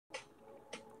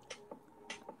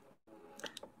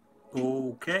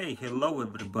Okay, hello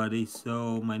everybody.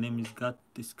 So my name is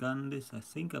Gattis Gandis. I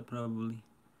think I probably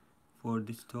for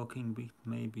this talking bit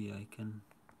maybe I can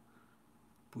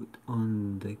put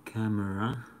on the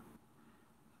camera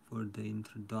for the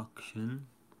introduction.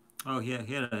 Oh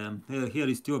here I am. Here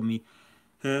is two of me.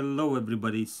 Hello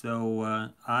everybody. So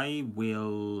I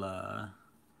will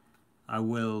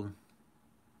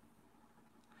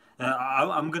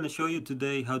I'm gonna show you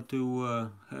today how to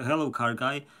hello car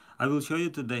guy. I will show you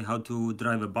today how to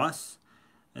drive a bus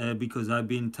because I've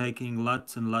been taking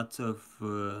lots and lots of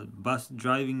bus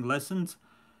driving lessons,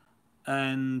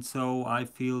 and so I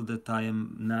feel that I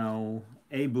am now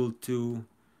able to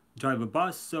drive a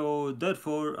bus. So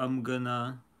therefore, I'm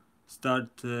gonna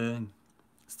start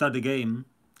start the game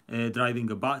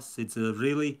driving a bus. It's a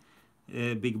really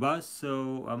big bus,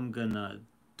 so I'm gonna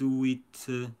do it.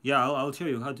 Yeah, I'll show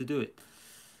you how to do it,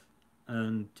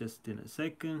 and just in a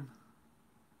second.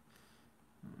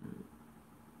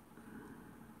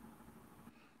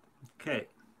 Okay.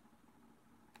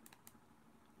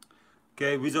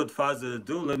 Okay, without further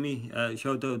ado, let me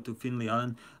shout out to Finley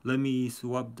Allen. Let me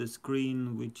swap the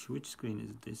screen. Which screen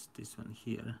is this? This one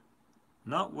here.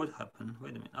 Now what happened?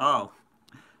 Wait a minute. Oh,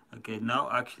 okay. Now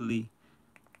actually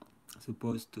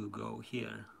supposed to go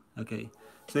here. Okay.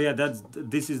 So yeah,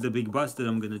 this is the big bus that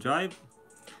I'm gonna drive.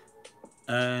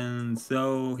 And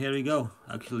so here we go.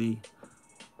 Actually,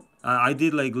 I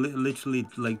did like literally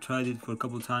like tried it for a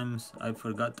couple times. I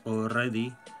forgot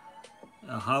already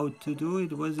how to do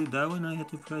it. Was it that one I had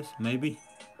to press? Maybe.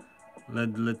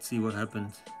 Let's see what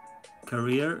happens.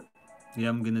 Career. Yeah,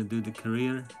 I'm gonna do the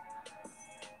career.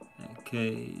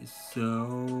 Okay,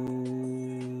 so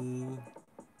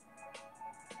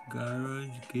garage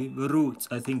give roots.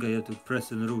 I think I have to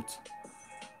press on roots.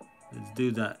 Let's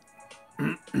do that.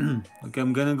 Okay,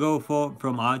 I'm gonna go for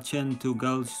from Aachen to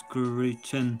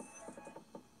Gelsenkirchen.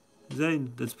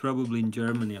 That's probably in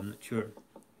Germany. I'm not sure.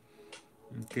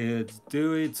 Okay, let's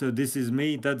do it. So this is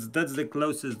me. That's the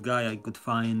closest guy I could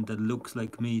find that looks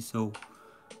like me. So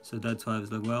that's why I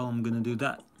was like, well, I'm gonna do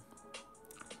that.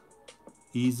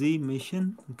 Easy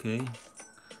mission. Okay.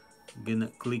 Gonna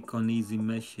click on easy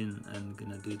mission and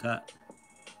gonna do that.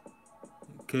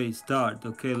 Okay, start.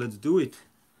 Okay, let's do it.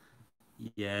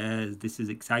 Yes, this is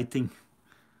exciting.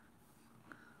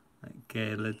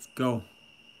 Okay, let's go.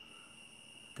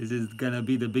 This is gonna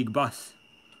be the big bus.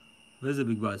 Where's the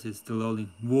big bus? It's still loading.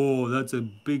 Whoa, that's a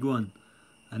big one.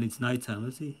 And it's nighttime.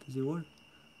 Let's see. Does it work?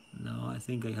 No, I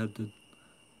think I have to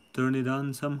turn it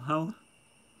on somehow.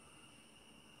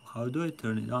 How do I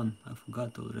turn it on? I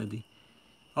forgot already.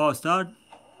 Oh, start.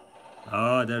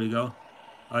 Oh, there we go.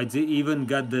 Oh, it's even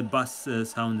got the bus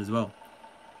sound as well.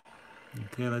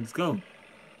 Okay, let's go.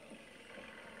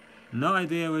 No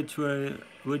idea which way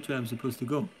I'm supposed to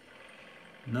go.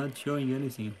 Not showing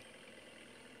anything.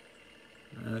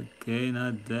 Okay,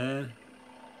 not there.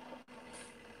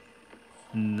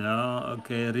 No,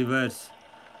 okay, reverse.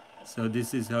 So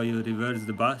this is how you reverse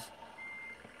the bus.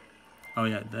 Oh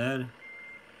yeah, there.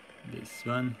 This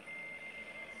one.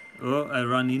 Oh, I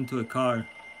run into a car.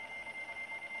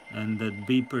 And that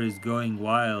beeper is going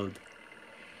wild.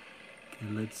 Okay,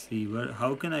 let's see.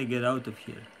 How can I get out of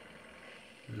here?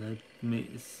 Let me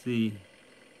see.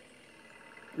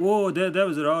 Whoa, there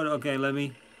was a road. Okay, let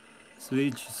me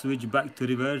switch back to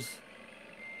reverse.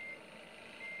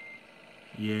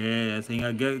 Yeah, I think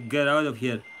I get out of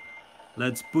here.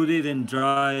 Let's put it in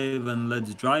drive and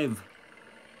let's drive.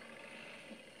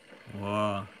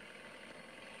 Wow,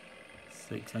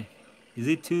 six. Is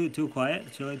it too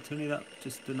quiet? Shall I turn it up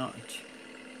just a notch?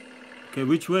 Okay,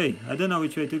 which way? I don't know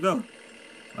which way to go.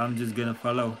 I'm just gonna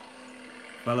follow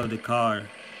the car.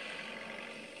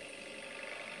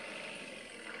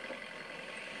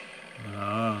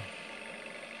 Oh,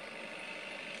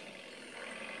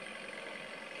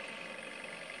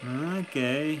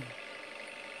 okay.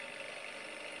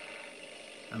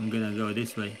 I'm gonna go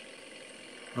this way.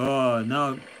 Oh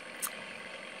no,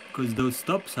 because those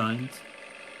stop signs.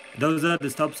 Those are the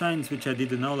stop signs which I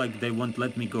didn't know. Like they won't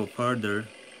let me go further.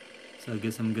 So I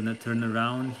guess I'm gonna turn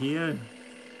around here.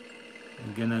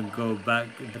 I'm gonna go back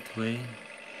that way.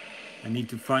 I need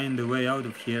to find a way out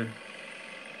of here.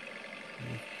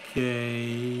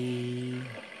 Okay.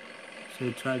 Should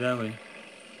I try that way?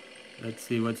 Let's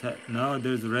see what's that. No,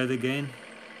 there's red again.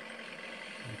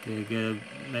 Okay, gotta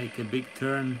make a big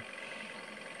turn.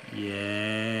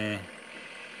 Yeah.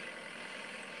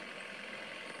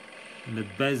 The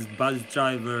best bus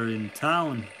driver in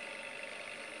town.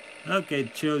 Okay,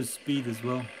 it shows speed as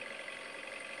well.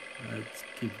 Let's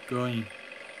keep going.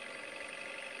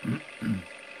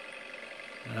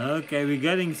 Okay, we're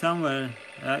getting somewhere.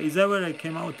 Is that where I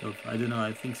came out of? I don't know,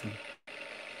 I think so.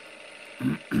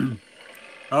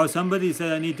 Oh, somebody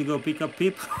said I need to go pick up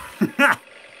people.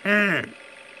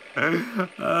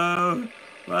 Oh,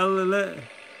 well,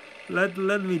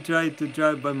 let me try to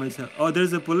drive by myself. Oh,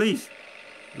 there's a police.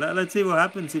 Let's see what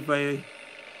happens if I...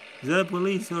 Is that a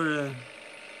police or a...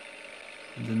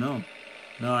 I don't know.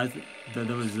 No, I think that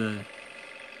there was a...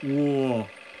 Whoa.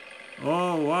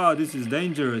 Oh, wow, this is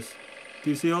dangerous. Do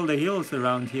you see all the hills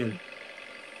around here?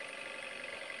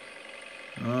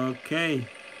 Okay.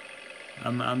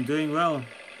 I'm doing well.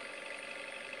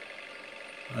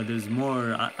 There's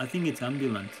more. I think it's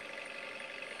ambulance.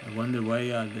 I wonder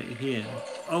why are they here.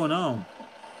 Oh no!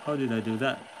 How did I do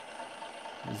that?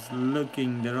 It's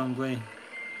looking the wrong way.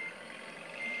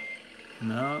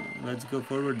 No, let's go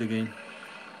forward again.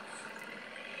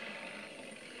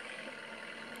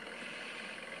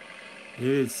 It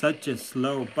is such a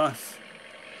slow bus.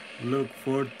 Look,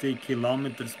 40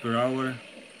 kilometers per hour.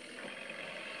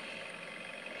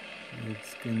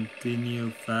 Let's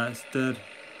continue faster.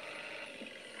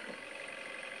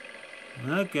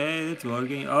 Okay, it's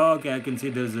working. Oh, okay, I can see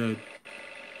there's a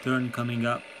turn coming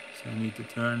up. So I need to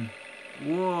turn.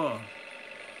 Whoa!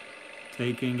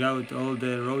 Taking out all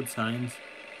the road signs.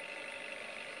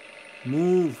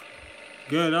 Move!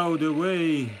 Get out of the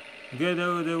way! Get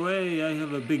out of the way! I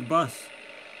have a big bus.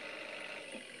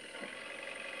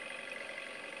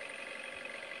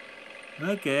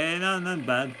 Okay, no, not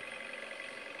bad.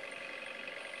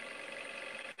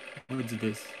 What's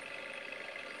this?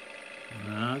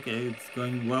 Okay, it's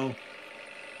going well.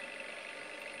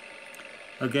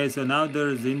 Okay, so now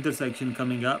there's the intersection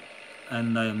coming up,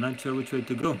 and I am not sure which way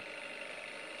to go.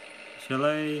 Shall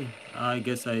I? I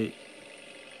guess I...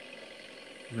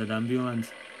 That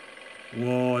ambulance.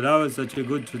 Whoa, that was such a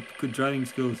good driving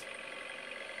skills.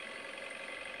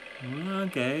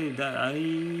 Okay, that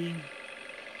I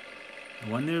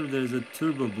wonder if there's a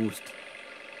turbo boost.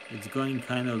 It's going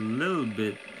kind of little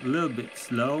bit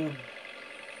slow.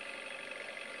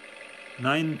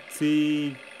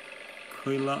 90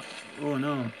 kilo. Oh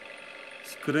no!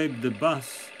 Scrape the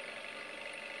bus.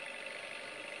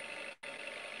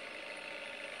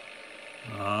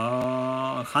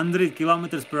 100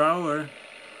 kilometers per hour.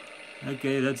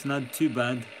 Okay, that's not too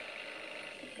bad.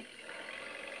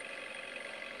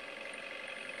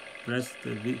 Press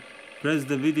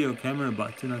the video camera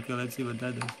button. Okay, let's see what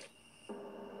that does.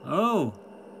 Oh,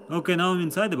 okay, now I'm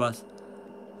inside the bus.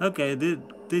 Okay,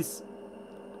 this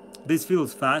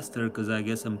feels faster because I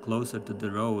guess I'm closer to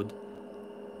the road.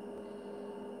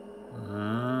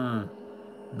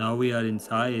 Now we are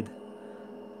inside.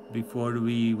 Before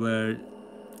we were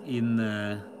in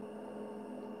a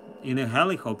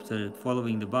helicopter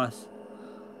following the bus.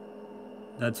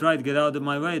 That's right, get out of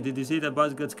my way. Did you see the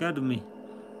bus got scared of me?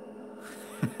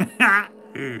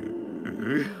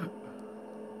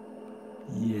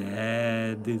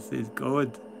 Yeah, this is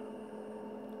good.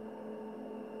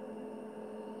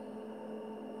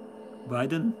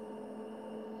 Biden?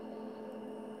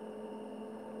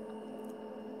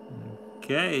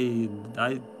 Okay,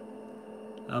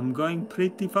 I'm going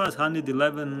pretty fast,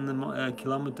 111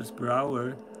 kilometers per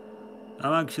hour.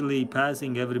 I'm actually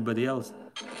passing everybody else.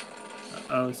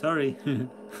 Oh, sorry.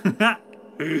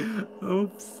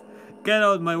 Oops. Get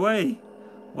out of my way.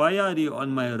 Why are you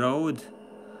on my road?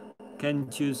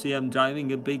 Can't you see I'm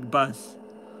driving a big bus?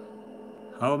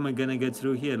 How am I gonna get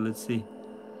through here? Let's see.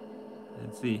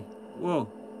 Let's see. Whoa.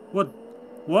 What?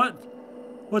 What?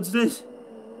 What's this?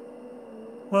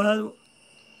 What?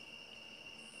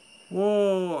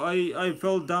 Whoa, I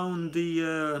fell down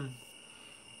the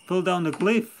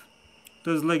cliff.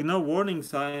 There's like no warning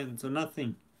signs or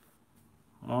nothing.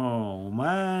 Oh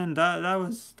man, that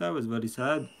was very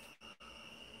sad.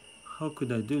 How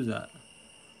could I do that?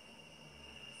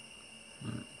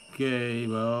 Okay,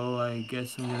 well, I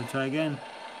guess I'm gonna try again.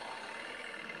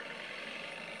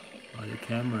 Oh, the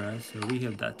camera, so we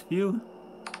have that view.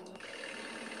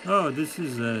 Oh, this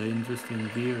is an interesting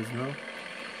view as well.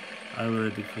 I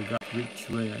already forgot which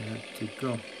way I had to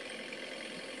go.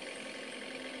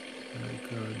 I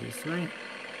go this way.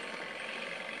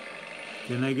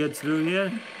 Can I get through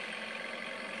here?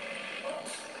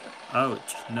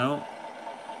 Ouch, no.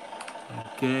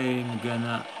 Okay, I'm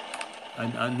gonna...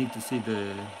 I need to see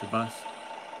the bus.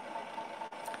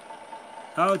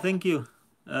 Oh, thank you.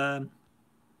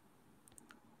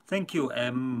 Thank you,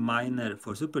 M Miner,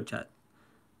 for super chat.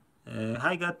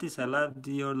 Hi, got this. I loved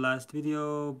your last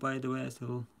video. By the way, I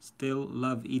still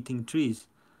love eating trees.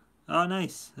 Oh,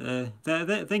 nice.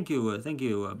 Thank you,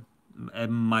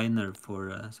 M Miner,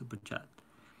 for super chat.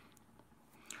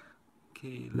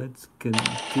 Okay, let's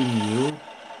continue.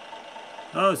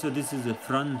 Oh, so this is a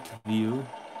front view.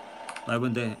 Like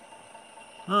when they...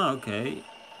 Oh, okay.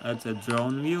 That's a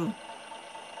drone view.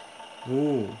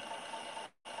 Oh.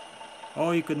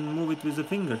 Oh, you can move it with a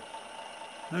finger.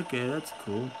 Okay, that's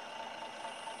cool.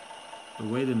 But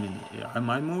wait a minute. Am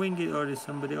I moving it or is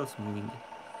somebody else moving it?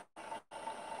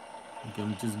 Okay,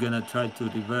 I'm just gonna try to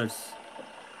reverse.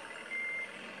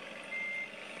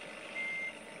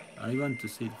 I want to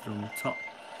see it from top.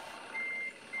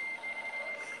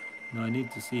 No, I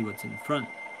need to see what's in front.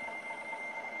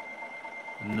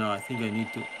 No, I think I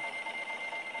need to...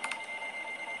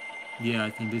 Yeah, I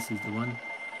think this is the one.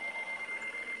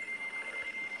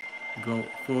 Go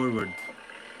forward.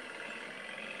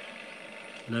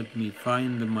 Let me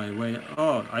find my way.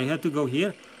 Oh, I had to go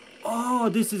here? Oh,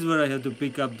 this is where I had to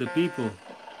pick up the people.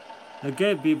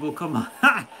 Okay, people, come on.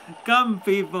 Come,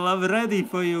 people, I'm ready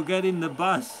for you. Get in the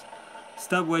bus.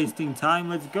 Stop wasting time.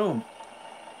 Let's go.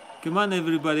 Come on,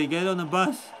 everybody, get on the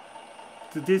bus.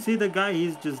 Did you see the guy?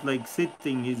 He's just like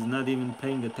sitting. He's not even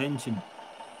paying attention.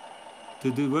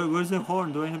 Where's the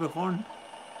horn? Do I have a horn?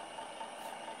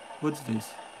 What's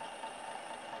this?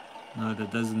 No,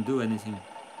 that doesn't do anything.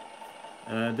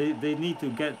 They need to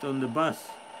get on the bus.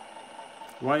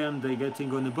 Why aren't they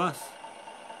getting on the bus?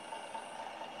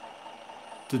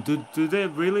 Do they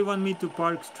really want me to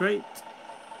park straight?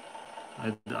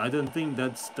 I don't think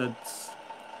that's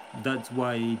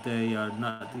why they are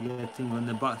not getting on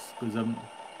the bus, because I'm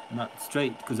not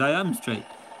straight, because I am straight.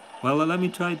 Well, let me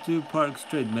try to park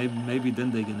straight. Maybe then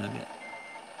they're gonna get.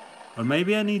 Or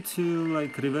maybe I need to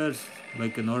like reverse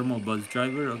like a normal bus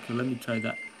driver. Okay, let me try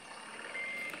that.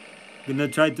 Gonna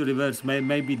try to reverse.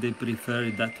 Maybe they prefer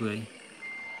it that way.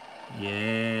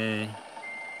 Yeah.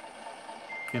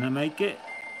 Can I make it?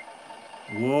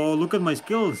 Whoa, look at my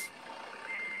skills.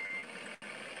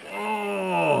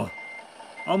 Oh,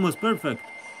 almost perfect.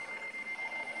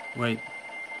 Wait.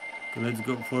 Okay, let's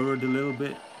go forward a little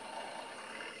bit.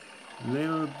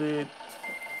 Little bit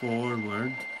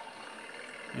forward.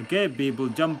 Okay, people,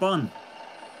 jump on.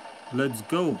 Let's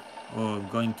go. Oh,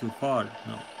 going too far.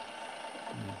 No.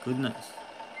 My goodness.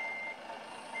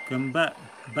 Come back.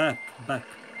 Back.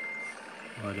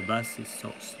 Oh, the bus is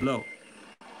so slow.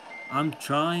 I'm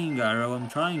trying, Arrow. I'm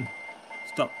trying.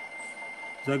 Stop.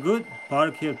 Is that good?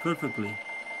 Park here perfectly.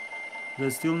 Is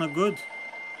that still not good?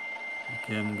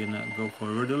 Okay, I'm gonna go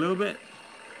forward a little bit.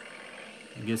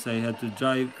 I guess I had to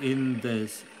drive in the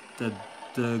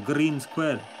green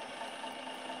square.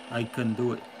 I can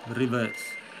do it.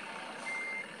 Reverse.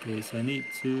 Okay, so I need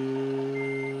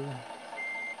to...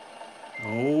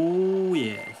 Oh,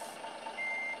 yes.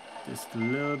 Just a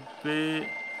little bit.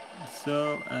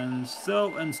 So, and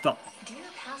stop. Dear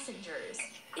passengers,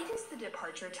 it is the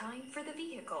departure time for the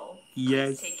vehicle.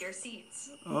 Yes. Please take your seats.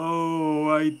 Oh,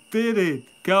 I did it.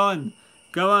 Come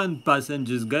on,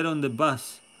 passengers, get on the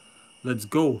bus. Let's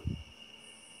go.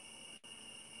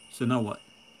 So now what?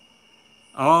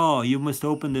 Oh, you must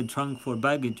open the trunk for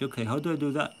baggage. Okay, how do I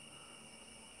do that?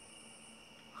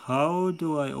 How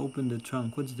do I open the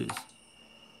trunk? What's this?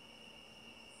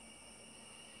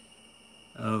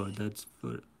 Oh, that's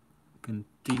for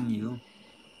continue.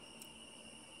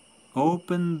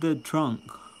 Open the trunk.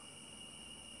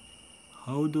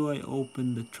 How do I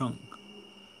open the trunk?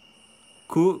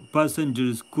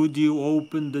 Passengers, could you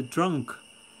open the trunk?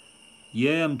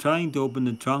 Yeah, I'm trying to open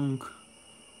the trunk.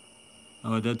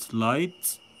 Oh, that's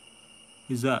lights.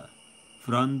 Is that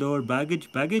front door baggage?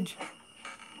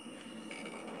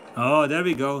 Oh, there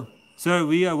we go. Sir,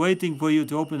 we are waiting for you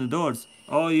to open the doors.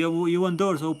 Oh, you want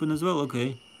doors open as well?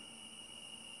 Okay.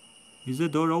 Is the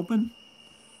door open?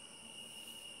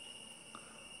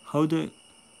 How do...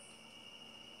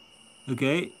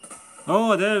 Okay.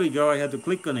 Oh, there we go. I had to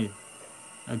click on it.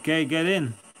 Okay, get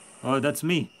in. Oh, that's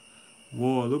me.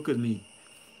 Whoa, look at me.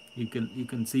 You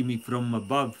can see me from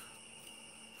above.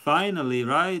 Finally,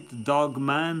 right, dog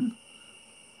man?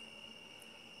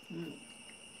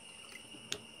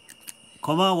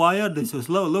 Come on, why are they so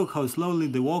slow? Look how slowly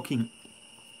they're walking.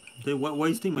 They're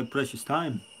wasting my precious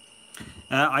time.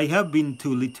 I have been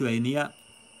to Lithuania.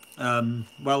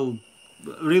 Well,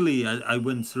 really, I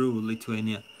went through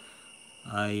Lithuania.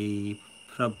 I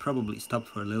probably stopped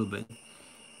for a little bit.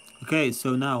 Okay,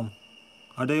 so now,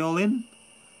 are they all in?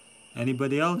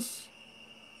 Anybody else?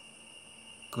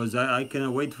 Because I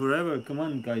cannot wait forever. Come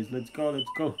on, guys, let's go.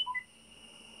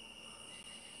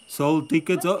 Sold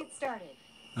tickets. Let's get started.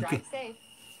 Okay. Drive safe.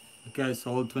 Okay, I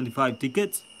sold 25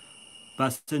 tickets.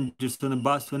 Passengers on the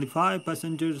bus 25.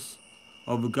 Passengers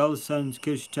of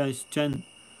Gelsenkirchen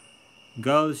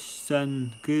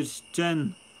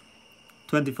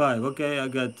 25. Okay, I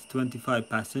got 25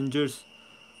 passengers.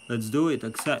 Let's do it.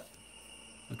 Accept.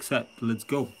 Accept. Let's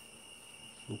go.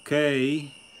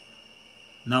 Okay.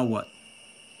 Now what?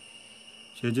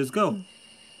 Should I just go?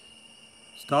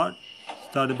 Start?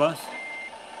 Start the bus?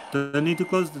 Do I need to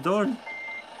close the door?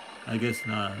 I guess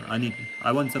not.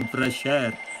 I want some fresh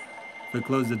air. If I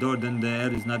close the door, then the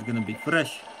air is not gonna be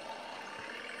fresh.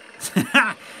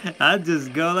 I'll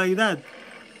just go like that.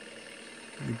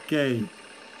 Okay.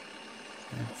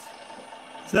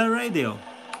 Is that radio?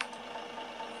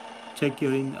 Check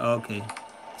your in. Okay.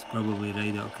 It's probably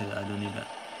radio. Okay, I don't need that.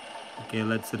 Okay,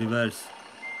 let's reverse.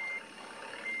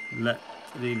 Let's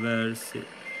reverse it.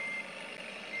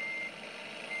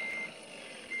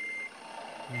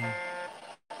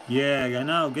 Yeah, I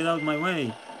know. Get out of my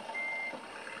way.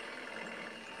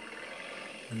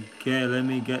 Okay, let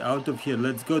me get out of here.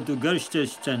 Let's go to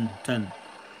Gerstetten.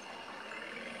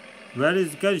 Where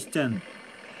is Gerstetten?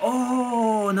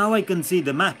 Oh, now I can see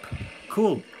the map.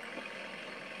 Cool.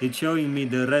 It's showing me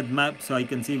the red map so I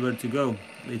can see where to go.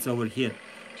 It's over here.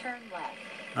 Turn left.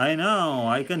 I know.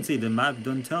 I can see the map.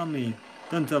 Don't tell me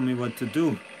what to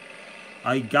do.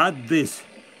 I got this.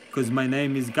 Because my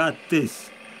name is Got This.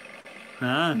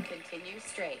 Huh? Continue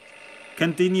straight.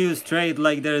 Continue straight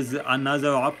like there's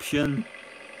another option.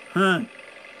 Huh?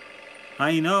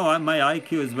 I know. My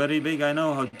IQ is very big. I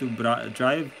know how to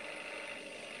drive.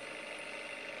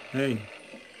 Hey,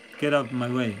 get out of my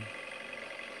way.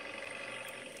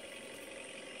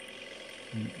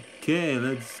 Okay,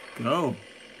 let's go.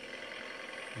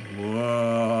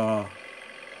 Whoa.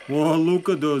 Whoa, look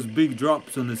at those big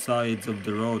drops on the sides of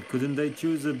the road. Couldn't they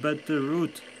choose a better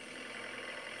route?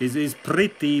 It's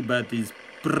pretty, but it's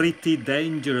pretty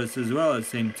dangerous as well at the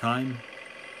same time.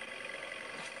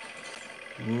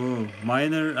 Whoa,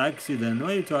 minor accident.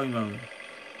 What are you talking about?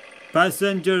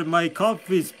 Passenger, my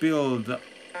coffee spilled.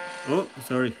 Oh,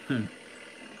 sorry.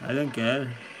 I don't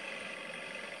care.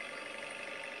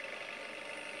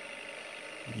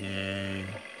 Yay.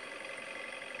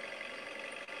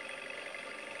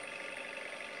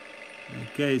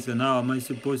 Okay, so now am I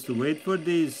supposed to wait for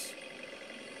these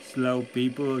slow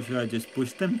people, or should I just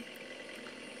push them?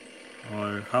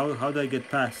 Or how do I get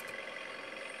past?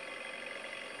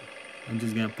 I'm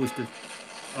just gonna push this.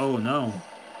 Oh no.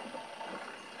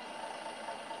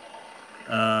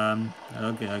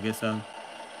 Okay, I guess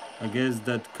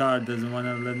that car doesn't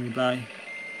wanna let me by.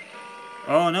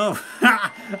 Oh no!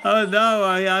 Oh no!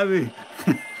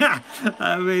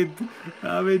 I'm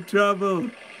in trouble.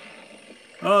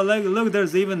 Oh look!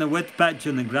 There's even a wet patch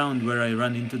on the ground where I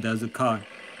ran into the other car.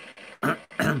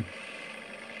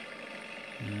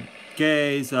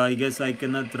 Okay, so I guess I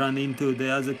cannot run into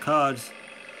the other cars.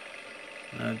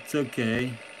 That's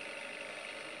okay.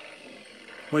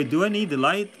 Wait, do I need the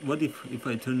light? What if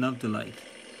I turn off the light?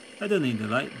 I don't need the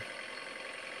light.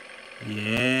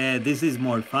 Yeah, this is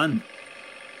more fun.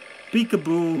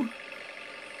 Peekaboo.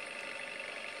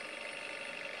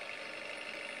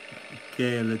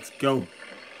 Okay, let's go.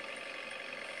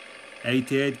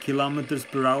 88 kilometers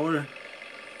per hour.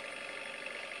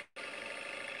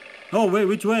 Oh wait,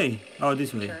 which way? Oh,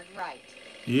 this way. Turn right.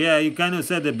 Yeah, you kind of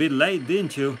said a bit late,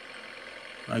 didn't you?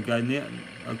 Like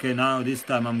okay, now this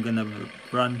time I'm gonna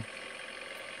run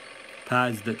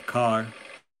past that car.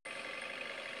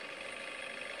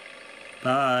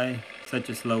 Bye. Such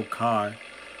a slow car.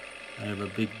 I have a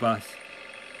big bus.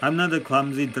 I'm not a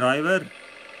clumsy driver.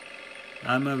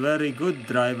 I'm a very good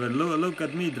driver. Look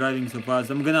at me driving so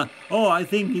fast. Oh, I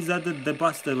think he's at the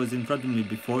bus that was in front of me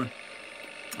before.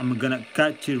 I'm gonna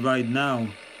catch it right now.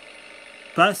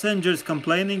 Passengers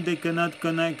complaining they cannot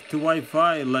connect to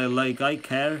Wi-Fi. Like I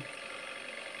care.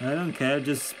 I don't care.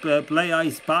 Just play I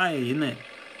Spy, innit?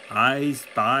 I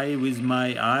spy with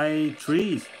my eye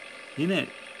trees, innit?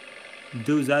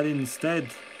 Do that instead.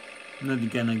 I'm not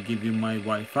gonna give you my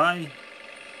Wi-Fi.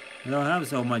 I don't have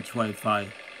so much Wi-Fi.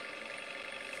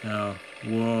 So,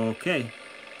 whoa, okay.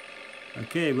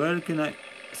 Okay, where can I...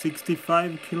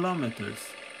 65 kilometers.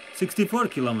 64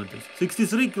 kilometers.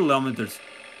 63 kilometers.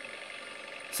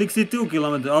 62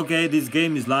 kilometers. Okay, this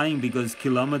game is lying because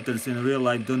kilometers in real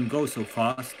life don't go so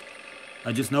fast.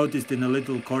 I just noticed in a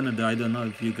little corner there. I don't know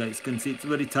if you guys can see. It's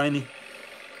very tiny.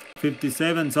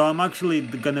 57. So I'm actually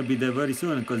gonna be there very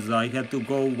soon because I had to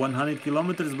go 100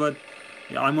 kilometers, but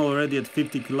I'm already at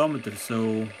 50 kilometers.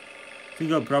 So I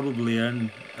think I'll probably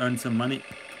earn some money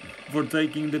for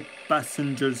taking the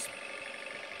passengers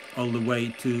all the way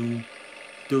to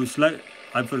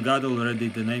I forgot already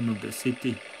the name of the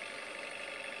city.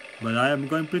 But I am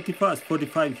going pretty fast,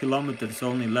 45 kilometers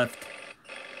only left.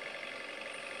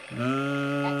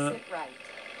 Exit right.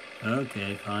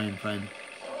 Okay, fine.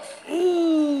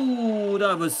 Ooh,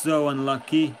 that was so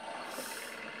unlucky.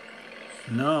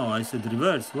 No, I said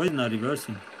reverse. Why is not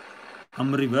reversing?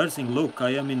 I'm reversing. Look, I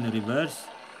am in reverse.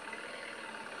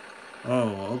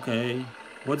 Oh, okay.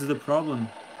 What's the problem?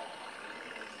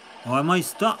 Oh, am I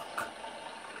stuck?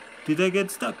 Did I get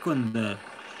stuck on there?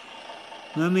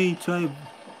 Let me try.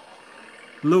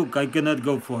 Look, I cannot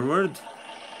go forward.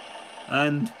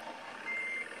 And...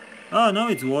 oh, now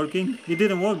it's working. It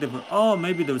didn't work before. Oh,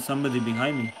 maybe there was somebody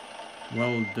behind me.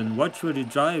 Well, then watch where you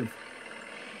drive.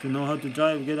 To know how to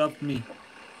drive, get off me.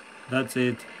 That's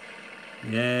it.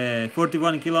 Yeah,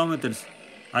 41 kilometers.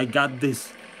 I got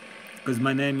this. Because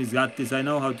my name is Got This. I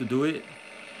know how to do it.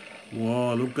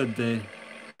 Whoa, look at the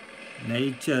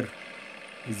nature.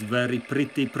 It's very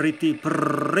pretty, pretty,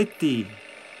 pretty.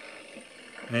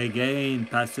 Again,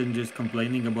 passengers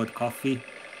complaining about coffee.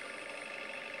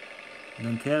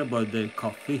 Don't care about their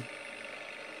coffee.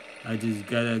 I just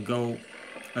gotta go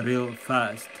real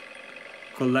fast.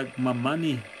 Collect my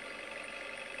money.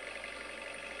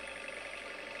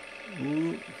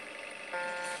 Ooh.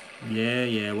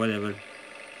 Yeah, whatever.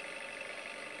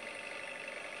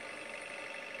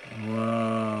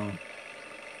 Wow.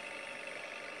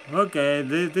 Okay,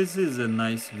 this is a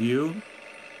nice view.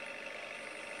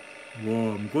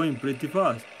 Whoa, I'm going pretty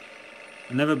fast.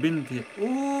 I've never been here.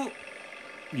 Ooh!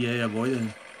 Yeah,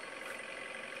 avoided.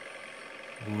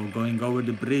 Oh, going over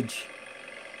the bridge.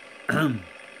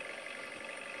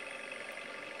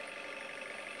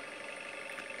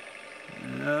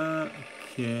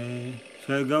 Okay.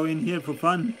 Shall I go in here for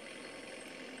fun?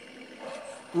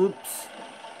 Oops.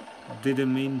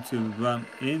 Didn't mean to run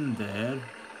in there.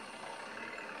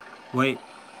 Wait.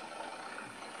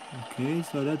 Okay,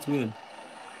 so that's weird.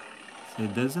 So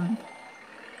it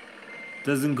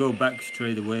doesn't go back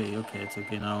straight away. Okay, it's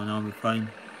okay now. Now we're fine.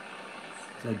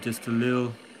 So just a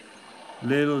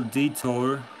little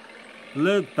detour.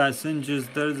 Look, passengers,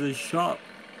 there's a shop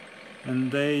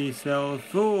and they sell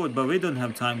food, but we don't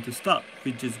have time to stop.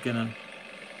 We're just gonna...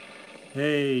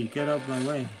 hey, get out my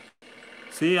way.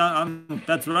 See, I'm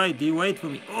that's right. You wait for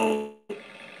me. Oh,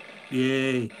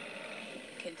 yay.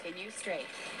 Continue straight.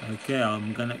 Okay,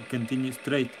 I'm gonna continue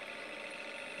straight.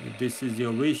 If this is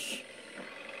your wish,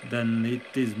 then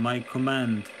it is my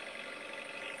command.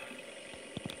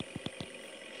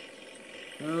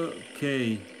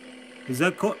 Okay. Is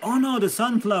that oh no, the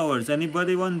sunflowers.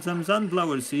 Anybody want some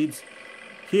sunflower seeds?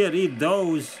 Here, eat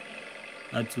those.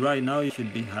 That's right, now you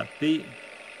should be happy.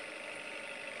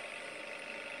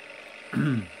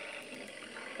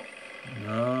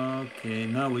 Okay,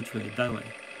 now which way? That way.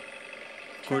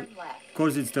 Of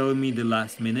course it's telling me the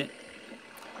last minute.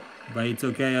 But it's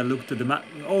okay, I looked at the map.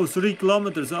 Oh, 3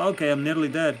 kilometers. Okay, I'm nearly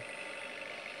there.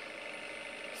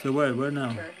 So where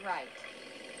now? Turn right.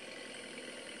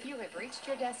 You have reached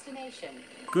your destination.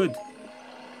 Good.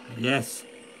 Yes,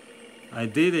 I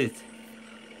did it.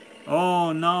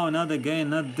 Oh no, not again,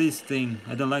 not this thing.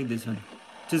 I don't like this one.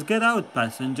 Just get out,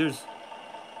 passengers.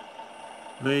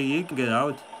 Wait, you can get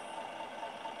out.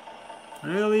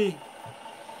 Really?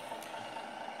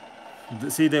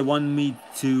 See, they want me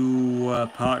to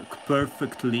park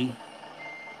perfectly.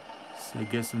 So I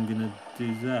guess I'm gonna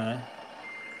do that.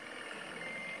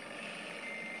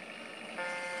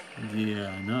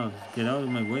 Yeah, no, get out of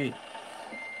my way.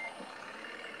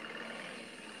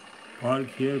 Park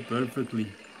here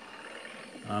perfectly.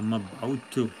 I'm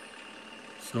about to.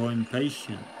 So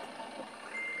impatient.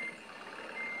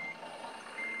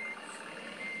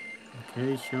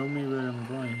 Okay, show me where I'm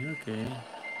going. Okay.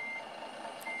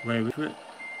 Wait, which way?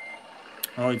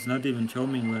 Oh, it's not even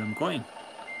showing me where I'm going.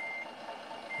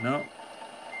 No.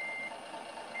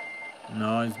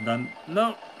 No, it's done.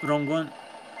 No, wrong one.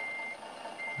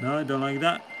 No, I don't like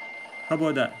that. How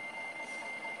about that?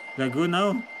 Is that good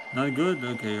now? Not good?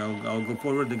 Okay, I'll go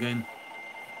forward again.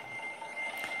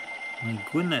 My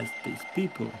goodness, these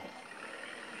people.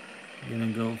 I'm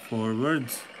gonna go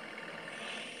forwards.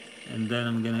 And then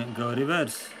I'm gonna go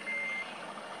reverse.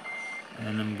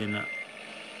 And I'm gonna...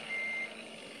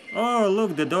 oh,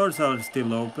 look, the doors are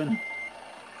still open.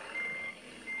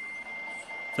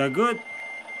 Is that good?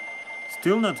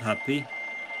 Still not happy.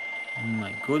 Oh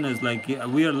my goodness, like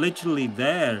we are literally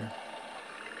there.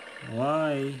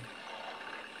 Why?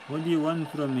 What do you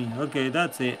want from me? Okay,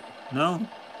 that's it. No?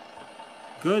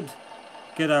 Good?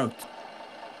 Get out.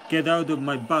 Get out of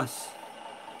my bus.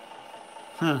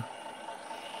 Huh.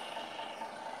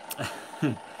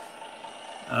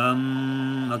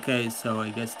 Okay, so I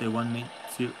guess they want me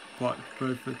to park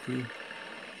perfectly.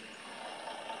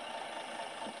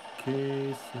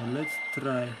 Okay, so let's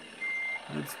try.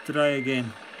 Let's try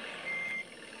again.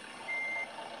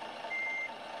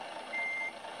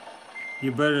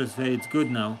 You better say it's good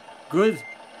now. Good?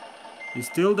 You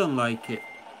still don't like it.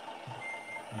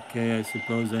 Okay, I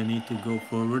suppose I need to go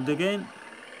forward again.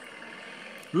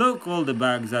 Look, all the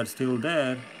bags are still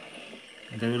there.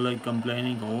 They were like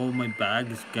complaining, oh, my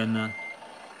bag is gonna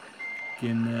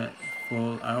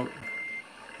fall out.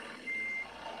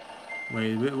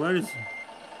 Wait, where is it?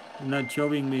 Not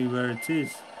showing me where it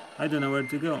is. I don't know where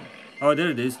to go. Oh,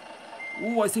 there it is.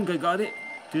 Oh, I think I got it.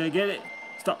 Did I get it?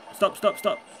 Stop, stop, stop,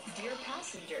 stop. Dear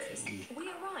passengers, we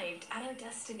arrived at our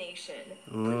destination.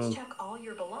 Oh. Please check all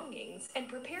your belongings and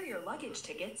prepare your luggage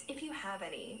tickets if you have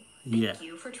any. Yeah. Thank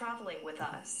you for traveling with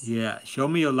us. Yeah, show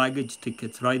me your luggage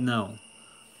tickets right now.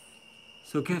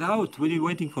 So get out. What are you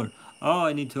waiting for? Oh,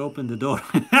 I need to open the door.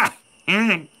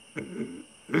 Come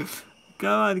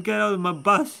on, get out of my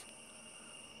bus.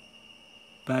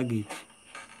 Baggage.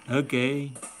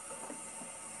 Okay.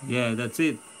 Yeah, that's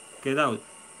it. Get out.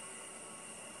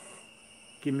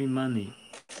 Give me money.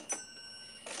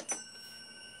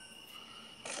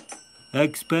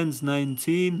 Expense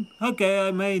 19. Okay,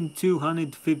 I made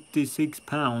 256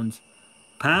 pounds.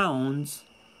 Pounds?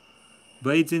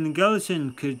 But it's in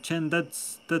Gelsenkirchen.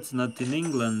 That's not in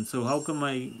England. So how come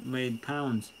I made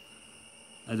pounds?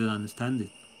 I don't understand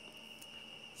it.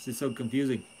 This is so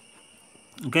confusing.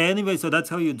 Okay, anyway, so that's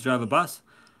how you drive a bus.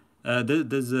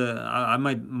 There's I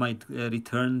might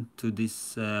return to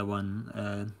this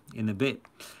one in a bit.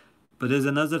 But there's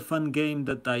another fun game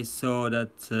that I saw,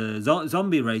 that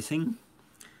zombie racing,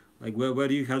 like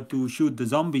where you have to shoot the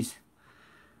zombies.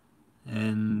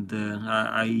 And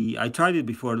I tried it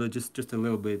before, just a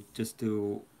little bit, just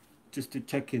to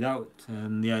check it out.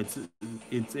 And yeah,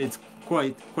 it's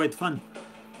quite fun.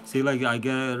 See, like I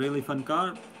get a really fun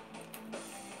car.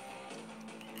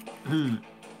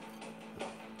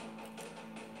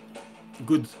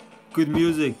 Good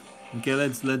music. Okay,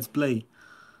 let's play.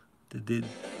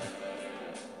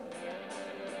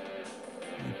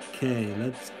 Okay,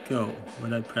 let's go.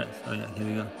 What I press? Oh yeah, here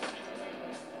we go.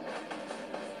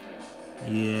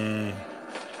 Yeah.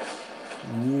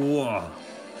 Whoa.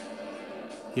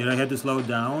 Here I had to slow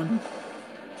down.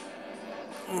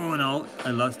 Oh no,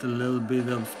 I lost a little bit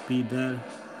of speed there.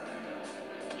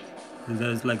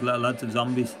 There's like lots of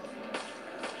zombies.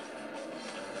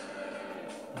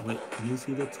 Wait, can you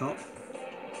see the top?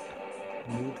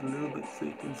 Move it a little bit so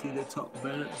you can see the top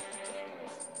better.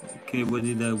 Okay, what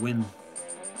did I win?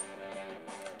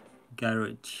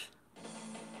 Garage.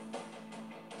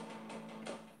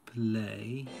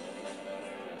 Play.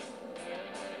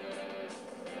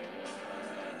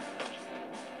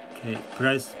 Okay,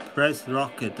 press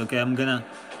rocket. Okay, I'm gonna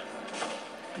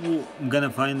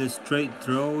find a straight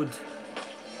road.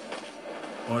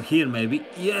 Or here maybe.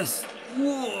 Yes!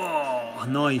 Whoa!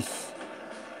 Nice.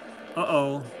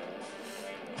 Uh-oh.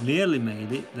 Nearly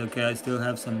made it. Okay, I still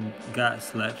have some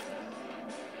gas left.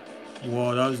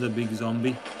 Whoa, that was a big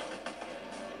zombie.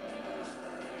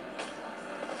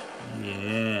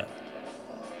 Yeah.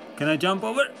 Can I jump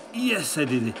over? Yes, I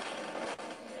did it.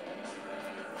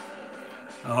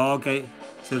 Oh, okay.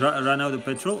 So I ran out of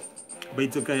petrol. But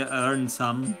it's okay, I earned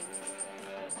some.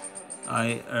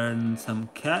 I earned some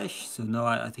cash. So now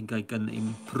I think I can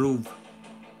improve.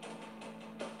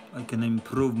 I can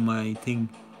improve my thing.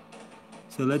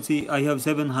 So let's see, I have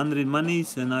 700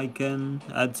 monies and I can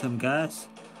add some gas.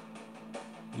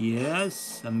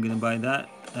 Yes, I'm gonna buy that.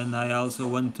 And I also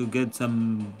want to get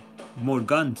some more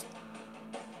guns.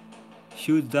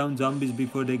 Shoot down zombies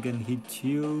before they can hit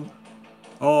you.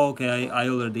 Oh, okay, I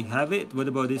already have it. What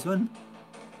about this one?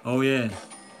 Oh yeah,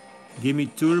 give me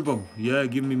turbo. Yeah,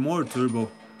 give me more turbo.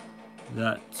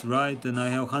 That's right, and I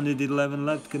have 111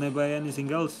 left. Can I buy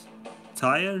anything else?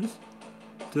 Tires?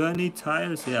 Do I need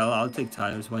tires? Yeah, I'll take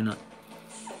tires, why not?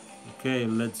 Okay,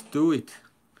 let's do it.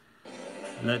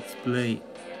 Let's play.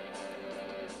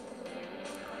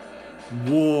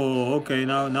 Whoa, okay,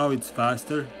 now it's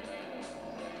faster.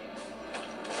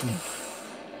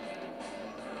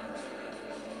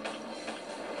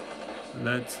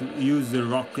 Let's use the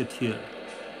rocket here.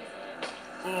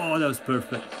 Oh, that was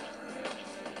perfect.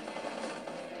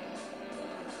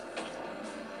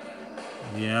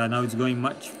 Yeah, now it's going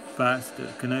much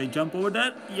faster. Can I jump over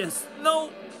that? Yes.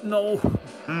 No.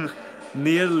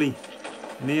 Nearly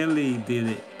did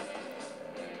it.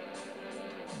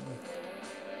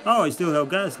 Oh, I still have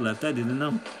gas left. I didn't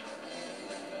know.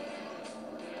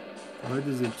 Where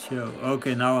does it show?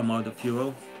 Okay, now I'm out of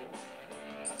fuel.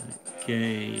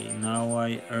 Okay, now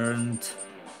I earned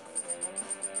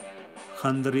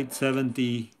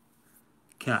 170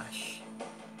 cash.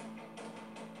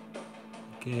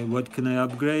 Okay, what can I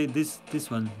upgrade? This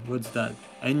one. What's that?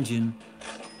 Engine.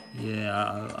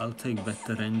 Yeah, I'll take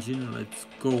better engine. Let's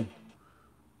go.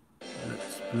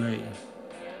 Let's play.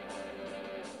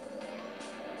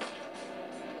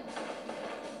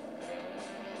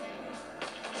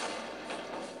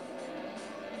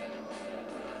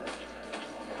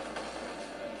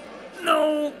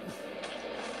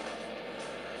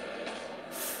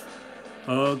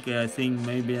 Okay, I think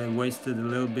maybe I wasted a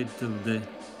little bit of the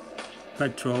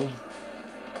petrol.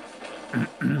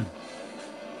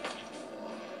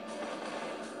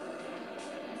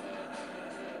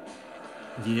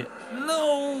 Yeah.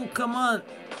 No, come on.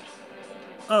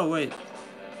 Oh, wait.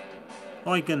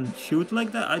 Oh, I can shoot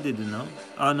like that? I didn't know.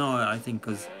 Oh, no, I think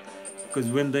because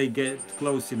when they get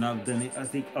close enough, then it, I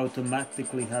think,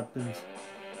 automatically happens.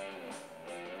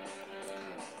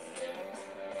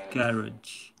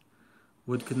 Garage.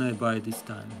 What can I buy this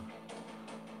time?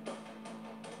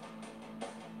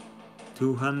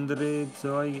 200,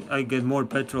 so I get more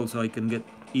petrol so I can get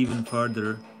even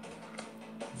further.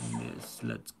 Yes,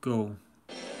 let's go.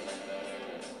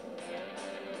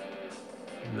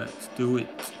 Let's do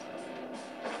it.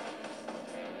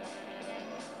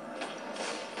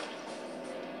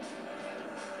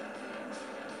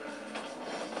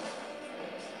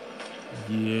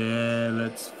 Yeah,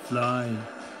 let's fly.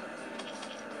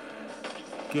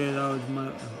 Get out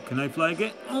my... Can I fly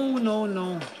again? Oh, no,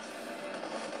 no.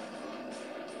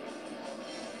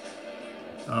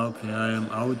 Okay, I am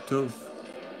out of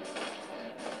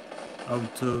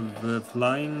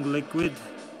flying liquid.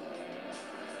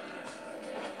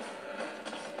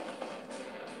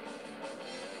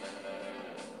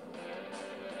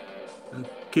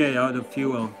 Okay, out of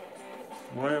fuel.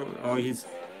 Where? Oh, he's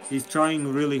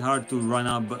trying really hard to run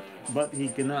up, but he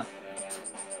cannot.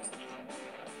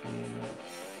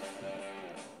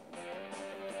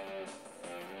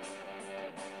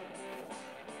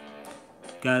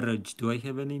 Garage. Do I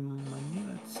have any money?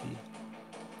 Let's see.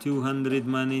 200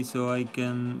 money, so I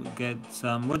can get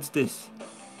some. What's this?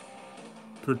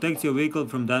 Protects your vehicle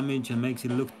from damage and makes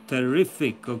it look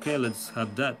terrific. Okay, let's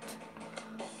have that.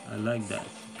 I like that.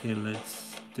 Okay,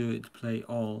 let's do it. Play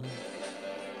all.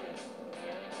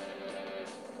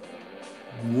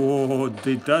 Whoa,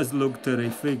 it does look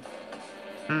terrific.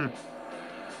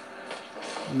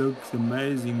 Looks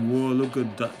amazing. Whoa, look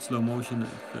at that slow motion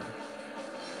effect.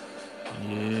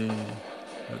 Yeah.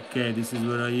 Okay, this is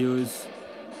where I use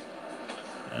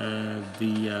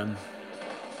the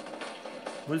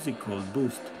what is it called?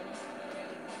 Boost.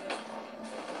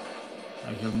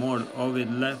 I have more of it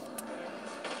left.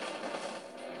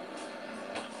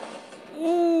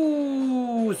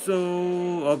 Ooh,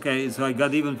 so okay, so I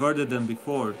got even further than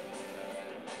before.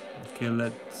 Okay,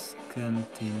 let's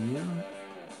continue.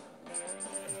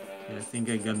 Okay, I think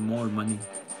I got more money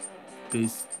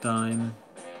this time.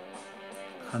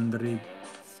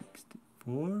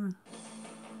 164.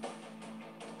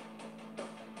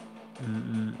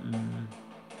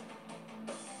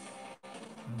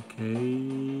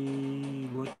 Okay,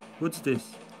 what's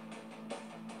this?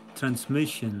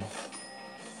 Transmission.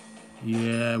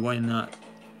 Yeah, why not?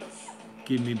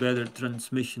 Give me better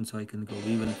transmission so I can go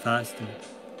even faster.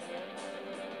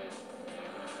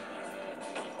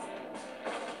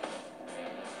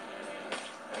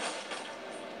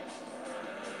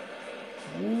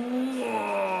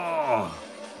 Whoa!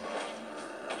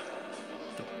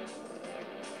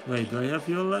 Wait, do I have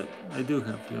fuel left? I do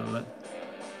have fuel left.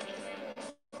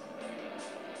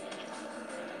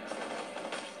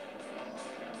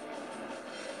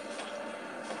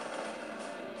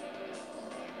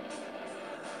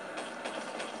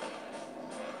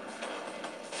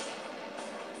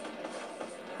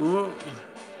 Whoa.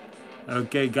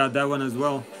 Okay, got that one as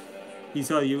well. He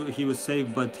saw you. He was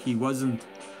safe, but he wasn't.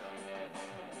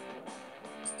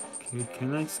 Okay,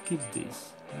 can I skip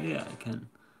this? Yeah, I can.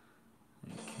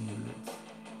 Okay, let's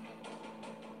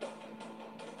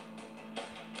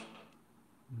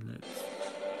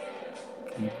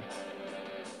keep it.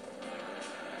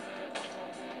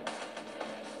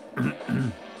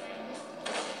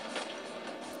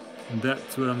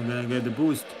 That's where I'm gonna get the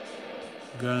boost.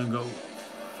 Gonna go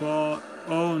far.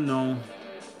 Oh no.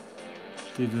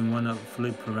 Didn't wanna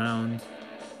flip around.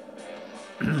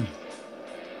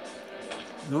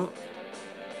 No.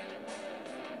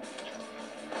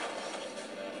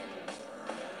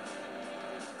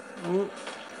 Oh.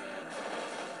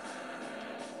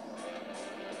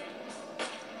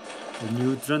 The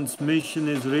new transmission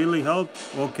is really help.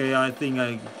 Okay, I think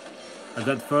I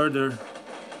got further.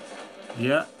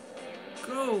 Yeah.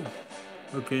 Go.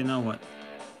 Okay, now what?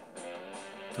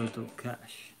 Total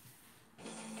cash.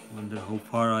 Wonder how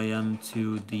far I am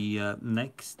to the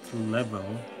next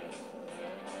level.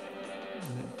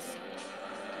 Let's...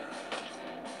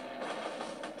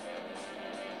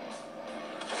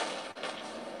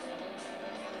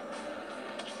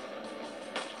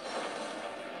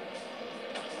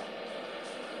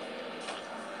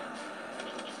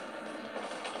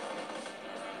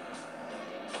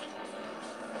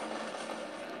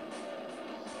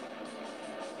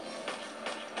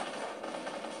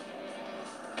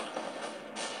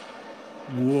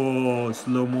 Whoa,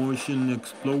 slow motion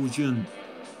explosion.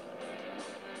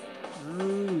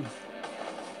 Ooh.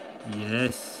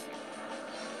 Yes.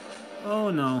 Oh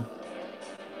no.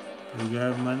 We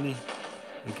have money.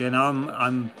 Okay, now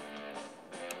I'm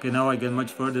okay, now I get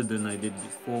much further than I did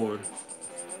before.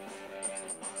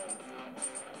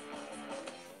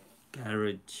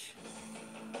 Garage.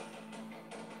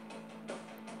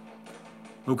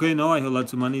 Okay, now I have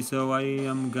lots of money, so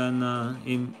I'm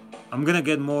gonna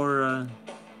get more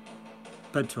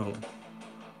petrol.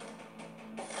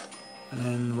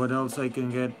 And what else I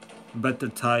can get? Better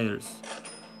tires.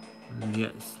 And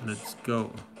yes, let's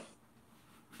go.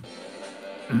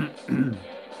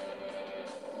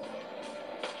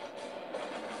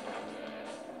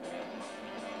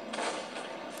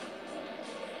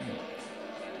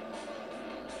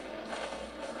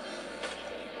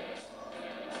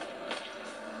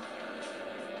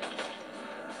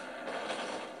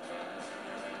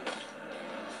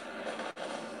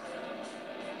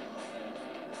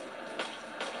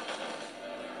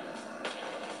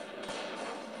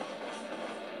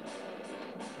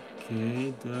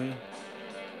 Okay,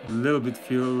 a little bit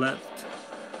fuel left.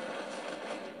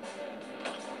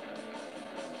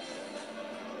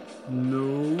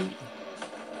 No.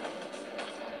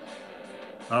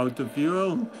 Out of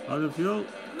fuel. Out of fuel.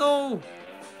 No.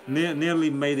 Nearly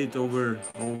made it over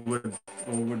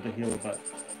the hill, but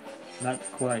not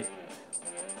quite.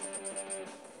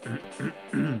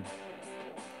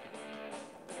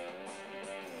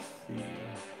 See.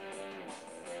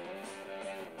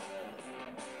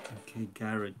 Okay,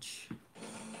 garage.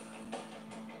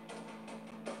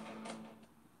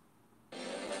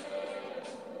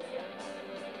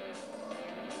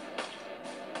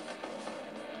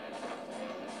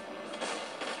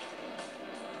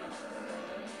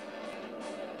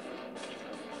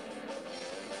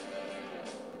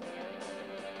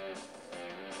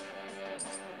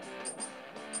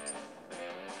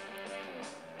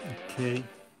 Okay.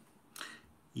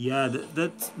 Yeah,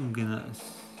 that's I'm gonna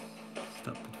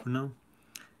stop it for now.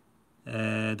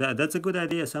 That's a good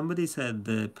idea. Somebody said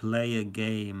play a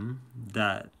game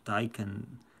that I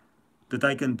can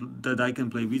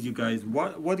play with you guys.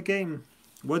 What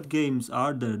games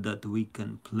are there that we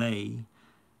can play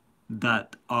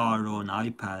that are on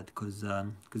iPad? Cause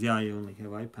yeah, I only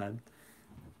have iPad,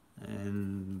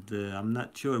 and I'm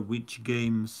not sure which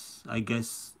games. I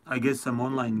guess some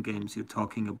online games you're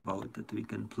talking about that we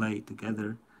can play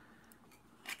together.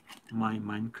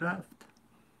 Minecraft.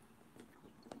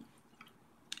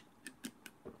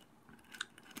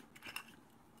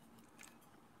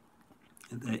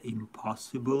 The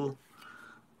Impossible,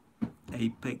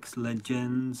 Apex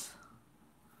Legends,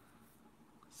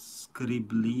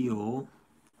 Scriblio,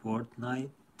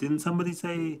 Fortnite. Didn't somebody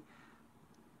say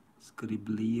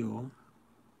Scriblio?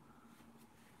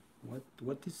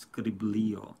 What is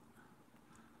Scriblio?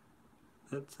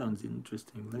 That sounds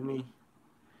interesting. Let me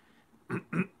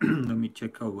let me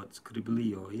check out what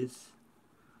Scriblio is.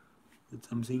 It's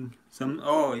something it's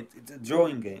a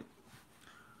drawing game.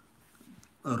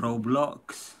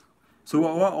 Roblox. So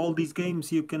what all these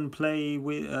games you can play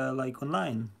with like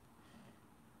online?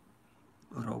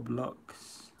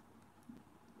 Roblox.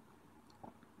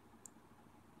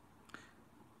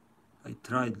 I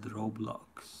tried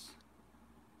Roblox.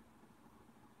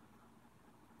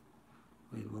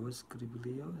 Wait, what was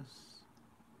Scriblio?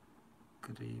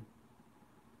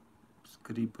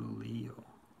 Scriblio.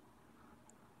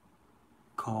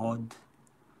 COD.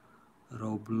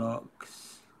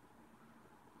 Roblox.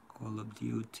 Call of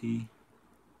Duty.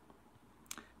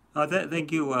 Oh,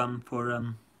 thank you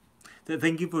for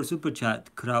thank you for super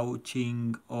chat.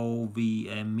 Crouching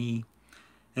OVME.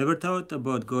 Ever thought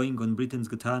about going on Britain's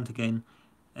Got Talent again?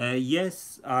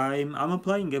 Yes, I'm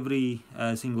applying every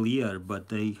single year, but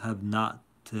they have not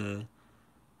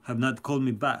called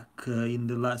me back in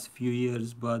the last few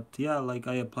years. But yeah, like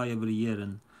I apply every year,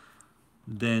 and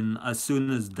then as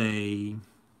soon as they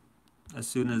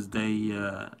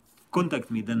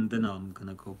contact me, then I'm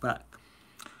gonna go back.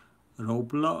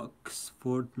 Roblox,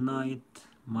 Fortnite,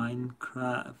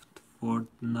 Minecraft,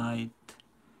 Fortnite,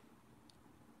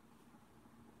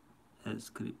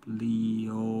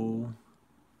 Scriblio,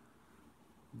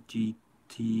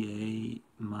 GTA,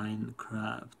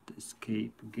 Minecraft,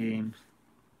 escape games.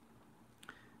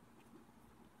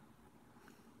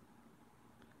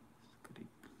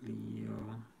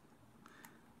 Scriblio.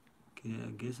 Okay,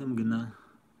 I guess I'm gonna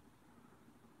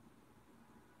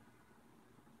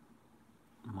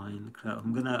Minecraft.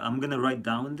 I'm gonna write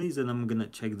down these and I'm gonna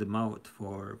check them out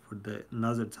for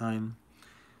another time.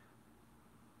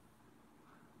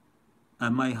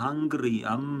 Am I hungry?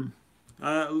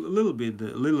 A little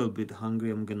bit hungry.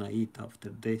 I'm gonna eat after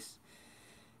this.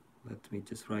 Let me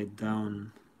just write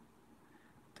down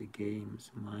the games.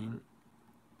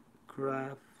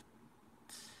 Minecraft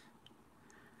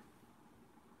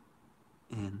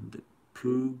and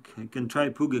Poog. I can try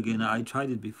Poog again. I tried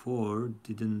it before.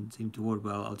 Didn't seem to work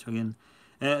well. I'll try again.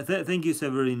 Thank you,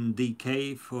 Severin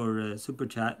DK, for super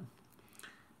chat.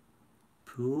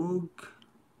 Poog.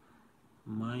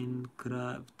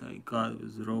 Minecraft. I got it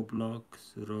was Roblox.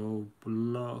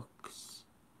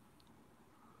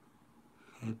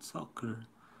 Head soccer.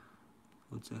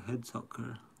 What's a head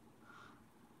soccer?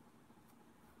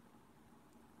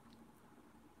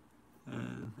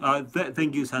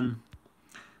 Thank you, Son.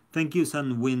 Thank you,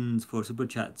 Sun Wins, for super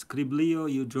chats.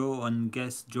 Scriblio, you draw on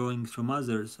guest drawings from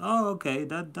others. Oh, okay,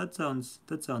 that sounds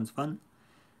fun.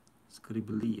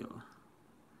 Scriblio.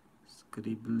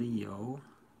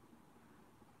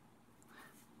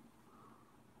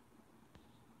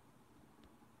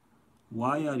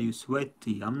 Why are you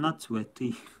sweaty? I'm not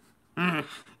sweaty.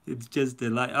 It's just a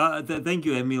lie. Thank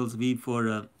you, Emils V,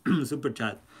 for super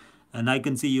chat. And I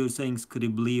can see you're saying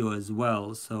Scriblio as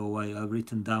well, so I've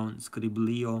written down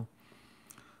Scriblio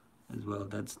as well.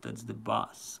 That's the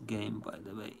boss game, by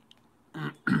the way,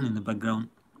 in the background.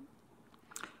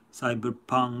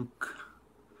 Cyberpunk,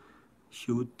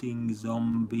 shooting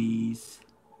zombies.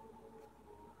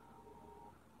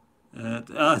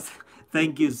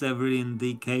 Thank you, Severin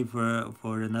DK,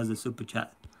 for another super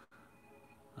chat.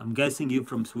 I'm guessing you're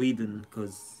from Sweden,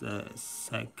 because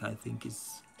Sek, I think,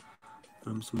 is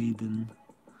from Sweden.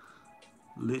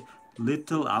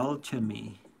 Little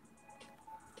Alchemy.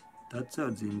 That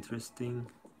sounds interesting.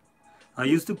 I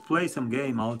used to play some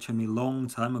game, Alchemy, long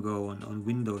time ago on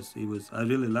Windows. I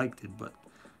really liked it, but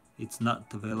it's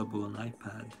not available on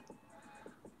iPad.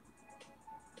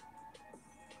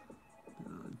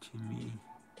 Alchemy.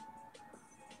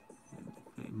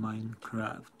 Okay,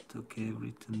 Minecraft. Okay, I've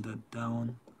written that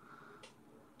down.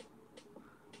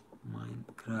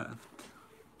 Minecraft.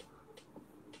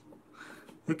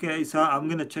 Okay, so I'm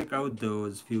gonna check out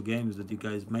those few games that you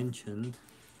guys mentioned.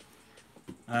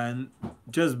 And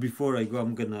just before I go,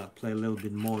 I'm gonna play a little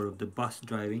bit more of the bus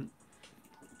driving.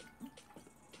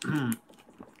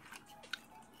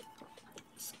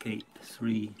 Skate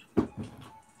 3.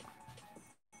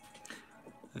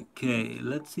 Okay,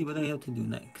 let's see what I have to do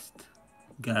next.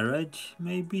 Garage,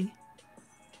 maybe?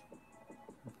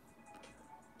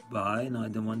 Buy? No, I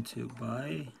don't want to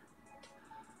buy.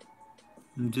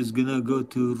 I'm just gonna go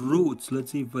to routes.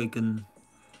 Let's see if I can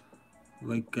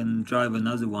drive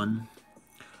another one.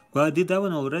 Well, I did that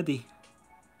one already.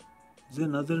 Is there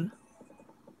another?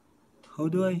 How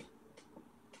do I?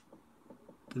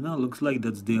 Don't know, looks like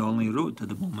that's the only route at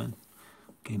the moment.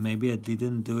 Okay, maybe I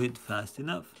didn't do it fast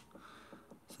enough.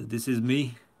 So this is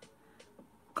me,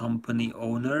 company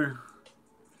owner.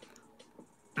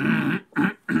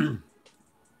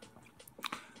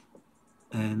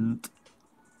 And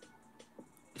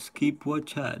skip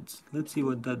watch ads. Let's see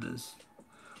what that does.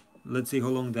 Let's see how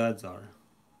long the ads are.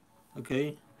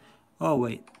 Okay. Oh,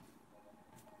 wait.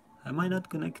 Am I not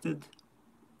connected?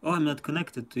 Oh, I'm not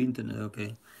connected to internet. Okay.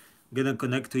 I'm gonna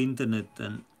connect to internet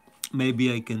and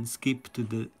maybe I can skip to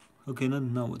the... Okay, not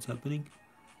now. What's happening?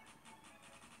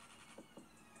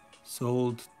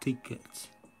 Sold tickets.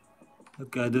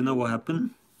 Okay, I don't know what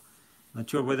happened. Not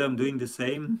sure whether I'm doing the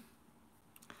same.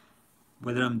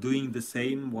 Whether I'm doing the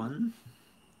same one.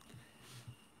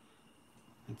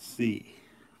 Let's see.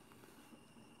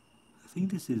 I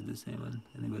think this is the same one.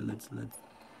 Anyway, let's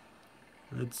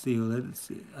see.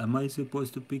 Am I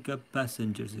supposed to pick up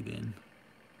passengers again?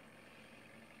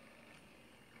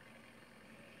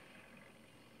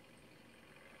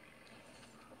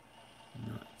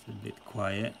 No, it's a bit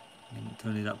quiet. Let me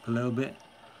turn it up a little bit.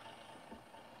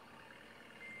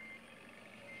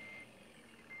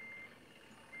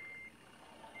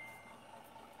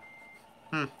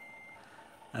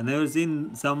 I've never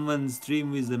seen someone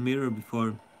stream with a mirror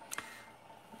before.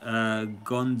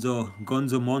 Gonzo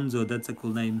Monzo, that's a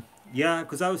cool name. Yeah,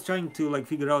 because I was trying to like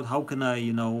figure out how can I,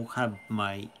 have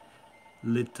my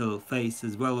little face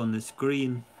as well on the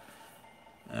screen.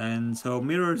 And so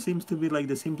mirror seems to be like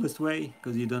the simplest way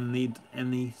because you don't need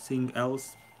anything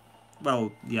else.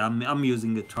 Well, yeah, I'm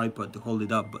using a tripod to hold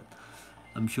it up, but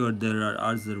I'm sure there are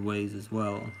other ways as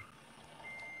well.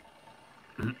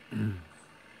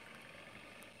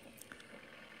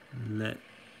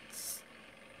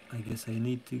 I guess I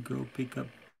need to go pick up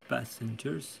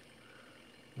passengers.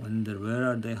 Wonder where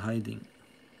are they hiding?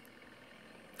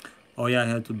 Oh yeah, I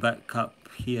have to back up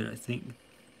here, I think,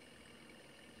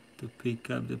 to pick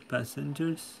up the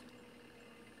passengers.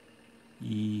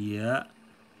 Yeah.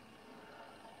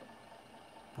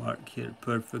 park here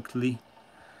perfectly.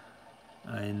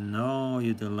 I know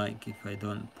you don't like if I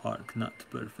don't park not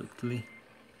perfectly.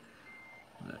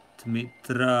 Let me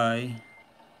try.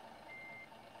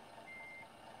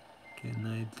 Can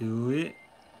I do it?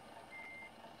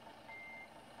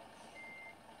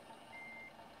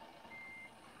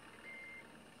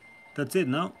 That's it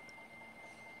now?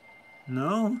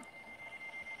 No?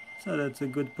 So that's a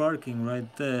good parking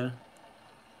right there.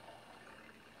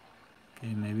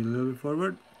 Okay, maybe a little bit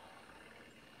forward.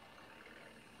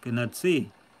 Cannot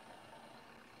see.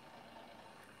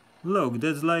 Look,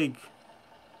 that's like...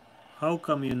 How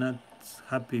come you're not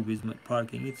happy with my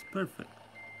parking? It's perfect.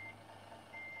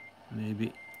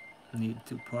 Maybe need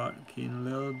to park in a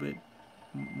little bit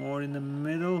more in the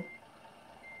middle.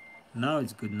 Now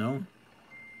it's good, no?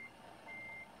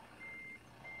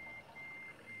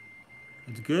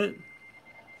 It's good.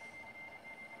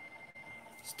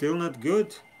 Still not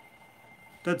good.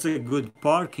 That's a good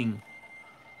parking.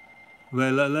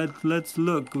 Well, let's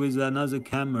look with another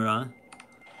camera.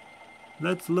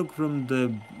 Let's look from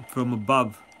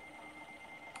above.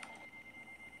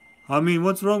 I mean,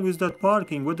 what's wrong with that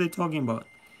parking? What are they talking about?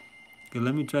 Okay,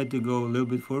 let me try to go a little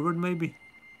bit forward, maybe.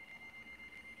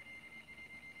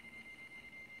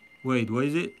 Wait, what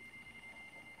is it?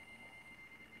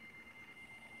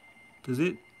 Does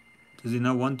it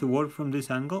not want to work from this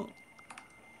angle?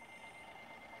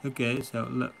 Okay, so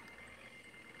look.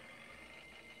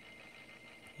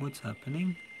 What's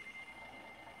happening?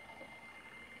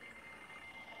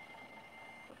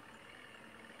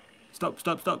 Stop,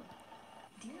 stop, stop.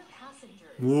 Dear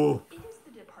passengers, Whoa. it is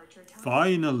the departure time.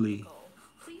 Finally.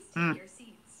 Please take your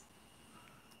seats.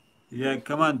 Yeah,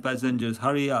 come on, passengers,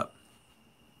 hurry up.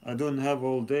 I don't have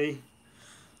all day.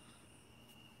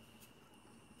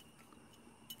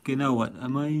 Okay, now what?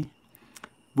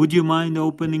 Would you mind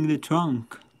opening the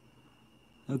trunk?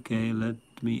 Okay, let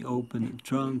me open the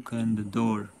trunk and the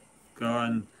door. Go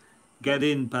on. Get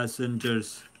in,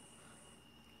 passengers.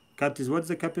 Katis, what's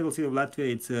the capital city of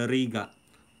Latvia? It's Riga.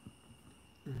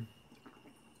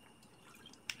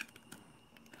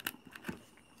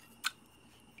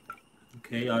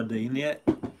 Okay, are they in yet?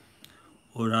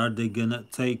 Or are they gonna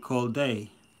take all day?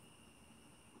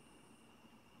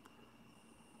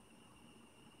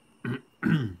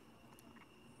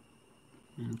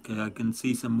 Okay, I can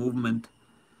see some movement.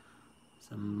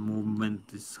 Some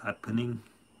movement is happening.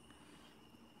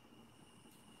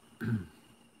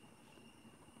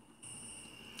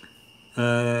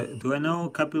 Do I know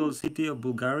capital city of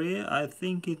Bulgaria? I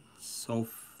think it's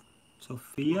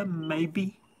Sofia,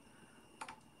 maybe.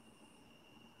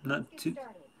 Not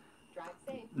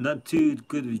too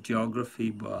good with geography,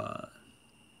 but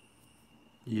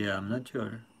yeah, I'm not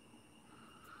sure.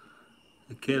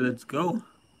 Okay, let's go.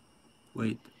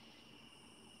 Wait.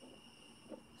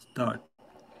 Start.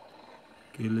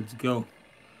 Okay, let's go.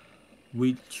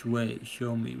 Which way?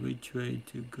 Show me which way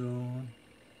to go.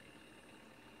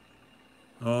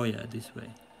 Oh yeah, this way.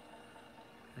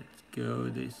 Let's go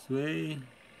this way.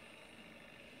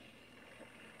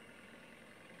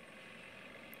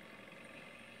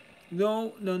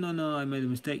 No, no, no, no, I made a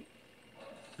mistake.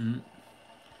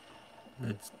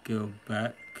 Let's go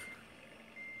back.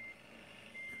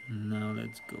 Now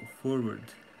let's go forward.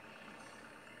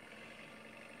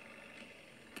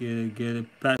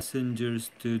 Get passengers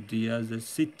to the other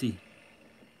city.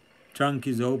 Trunk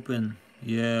is open.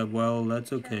 Yeah, well,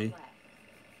 that's okay.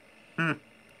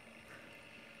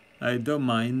 I don't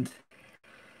mind.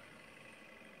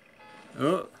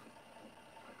 Oh.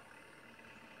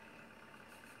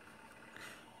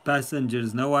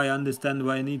 Passengers, now I understand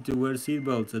why I need to wear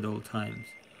seatbelts at all times.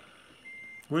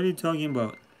 What are you talking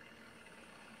about?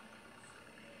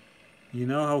 You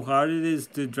know how hard it is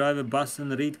to drive a bus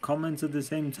and read comments at the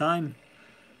same time?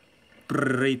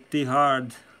 Pretty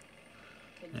hard.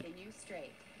 Continue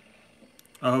straight.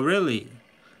 Oh, really?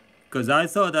 Because I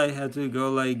thought I had to go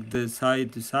like the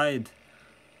side to side.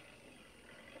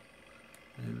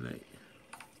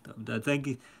 Stop that. Thank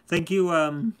you.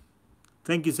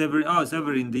 Thank you, Severin. Oh,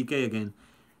 Severin DK again.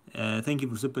 Thank you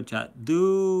for super chat.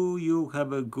 Do you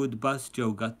have a good bus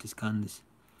joke, Gattis Candice?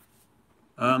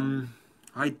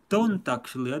 I don't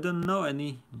actually. I don't know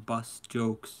any bus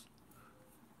jokes.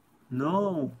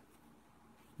 No.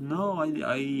 No,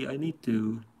 I need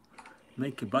to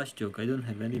make a bus joke. I don't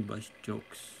have any bus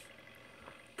jokes.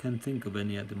 Can't think of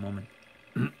any at the moment.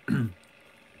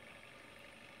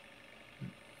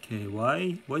 Okay,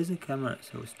 why is the camera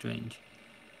so strange?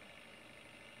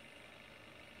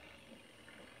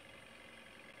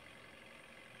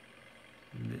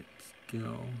 Let's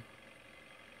go.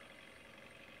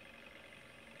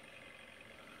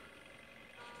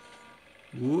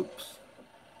 Whoops.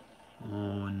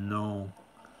 Oh no.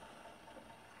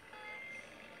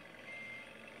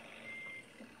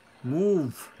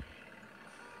 Move.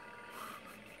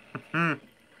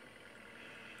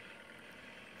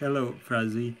 Hello,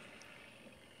 Frazzy.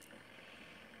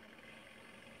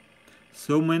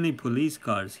 So many police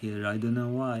cars here. I don't know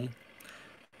why.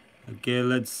 Okay,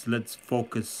 let's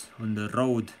focus on the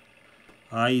road.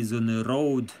 Eyes on the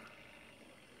road.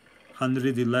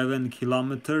 111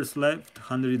 kilometers left.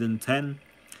 110.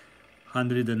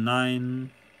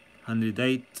 109.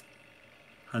 108.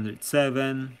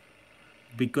 107.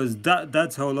 Because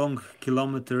that's how long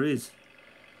kilometer is.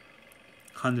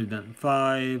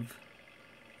 105.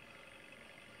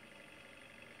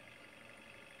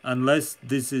 Unless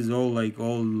this is all like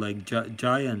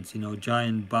giants, you know,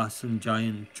 giant bus and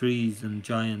giant trees and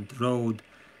giant road.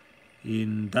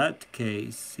 In that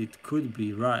case, it could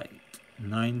be right.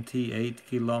 98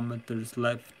 kilometers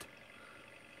left.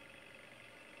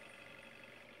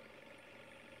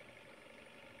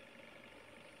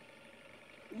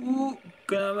 Ooh,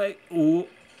 can I make?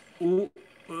 Ooh,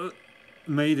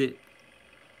 made it.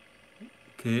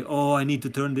 Okay. Oh, I need to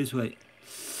turn this way.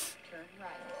 Turn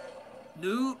right.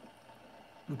 No.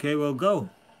 Okay, well, go.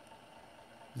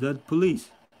 Is that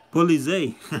police? Police.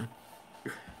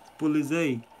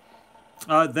 Police.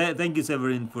 Thank you,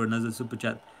 Severin, for another super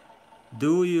chat.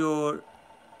 Do your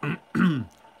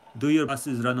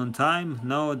buses run on time?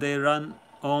 No, they run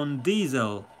on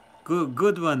diesel.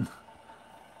 Good one.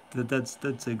 That's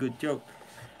a good joke.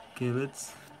 Okay,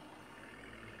 let's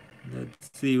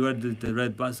see, where did the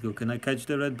red bus go? Can I catch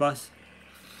the red bus?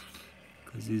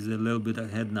 Because he's a little bit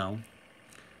ahead now.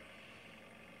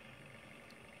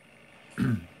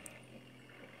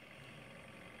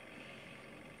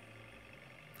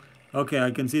 Okay,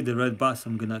 I can see the red bus.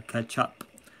 I'm gonna catch up.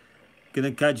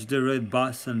 Gonna catch the red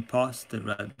bus and pass the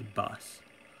red bus.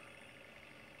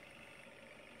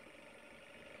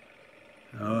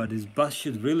 Oh, this bus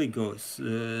should really go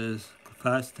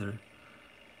faster.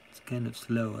 It's kind of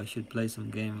slow. I should play some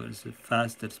game where it's a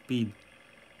faster speed.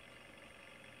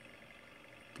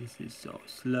 This is so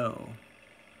slow.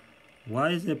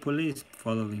 Why is the police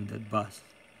following that bus?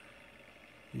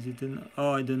 Is it in...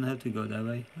 Oh, I don't have to go that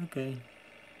way. Okay.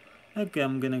 Okay,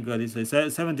 I'm gonna go this way.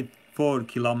 74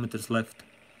 kilometers left.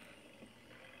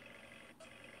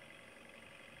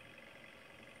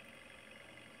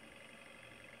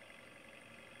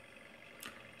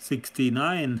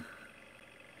 '69.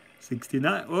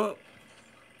 69. Oh,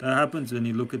 that happens when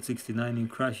you look at 69 and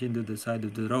crash into the side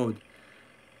of the road.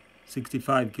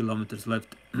 65 kilometers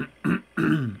left.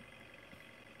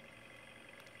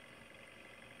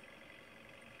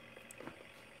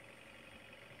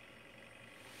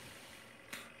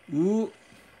 Ooh.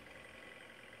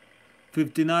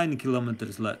 59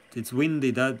 kilometers left. It's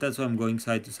windy. That's why I'm going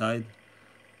side to side.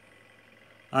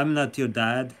 I'm not your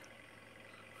dad.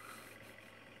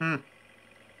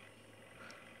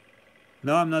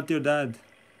 No, I'm not your dad.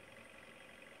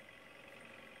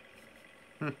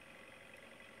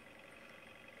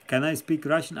 Can I speak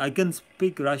Russian? I can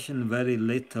speak Russian very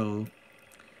little.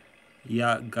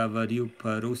 Я говорю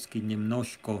по-русски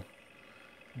немножко.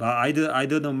 But I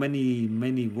don't know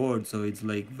many words, so it's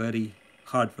like very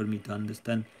hard for me to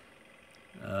understand.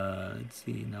 Let's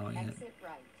see, now I have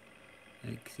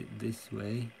exit this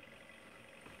way.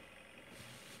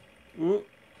 Ooh.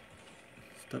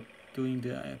 Stop doing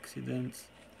the accidents.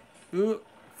 Ooh,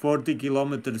 40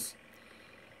 kilometers.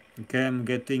 Okay, I'm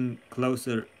getting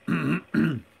closer.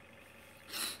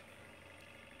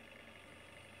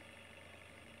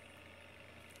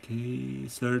 Okay,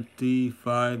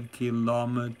 35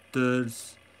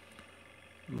 kilometers.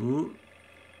 Ooh.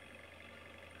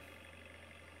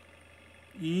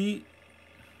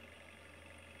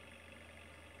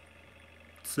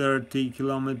 30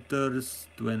 kilometers,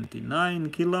 29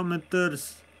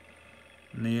 kilometers.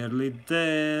 Nearly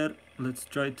there. Let's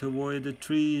try to avoid the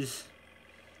trees.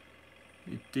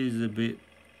 It is a bit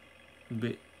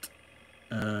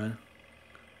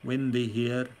windy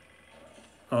here.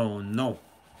 Oh no.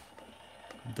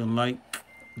 Don't like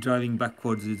driving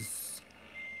backwards. It's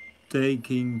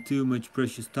taking too much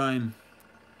precious time.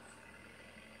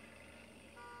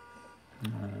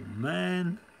 Oh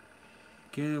man.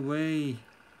 Get away.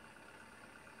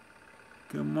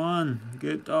 Come on.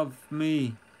 Get off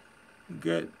me.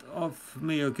 Get off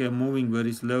me. Okay, I'm moving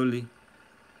very slowly.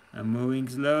 I'm moving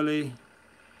slowly.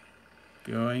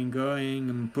 Going.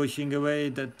 I'm pushing away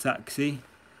that taxi.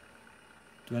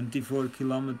 24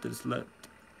 kilometers left.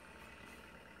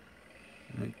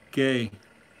 Okay.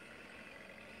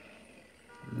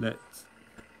 Let's...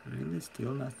 Really?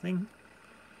 Still nothing?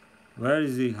 Where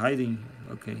is he hiding?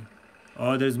 Okay.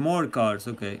 Oh, there's more cars.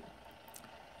 Okay.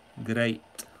 Great.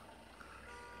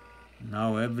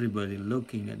 Now everybody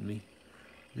looking at me.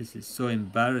 This is so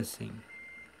embarrassing.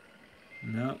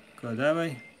 No, go that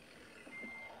way.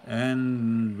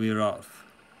 And we're off.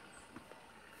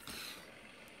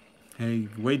 Hey,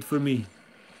 wait for me.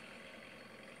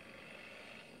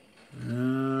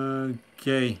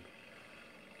 Okay.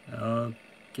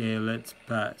 Okay, let's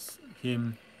pass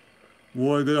him.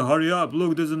 Oh, I gotta hurry up.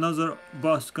 Look, there's another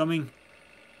bus coming.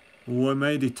 Oh, I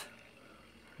made it.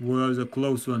 Oh, that was a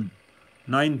close one.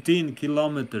 19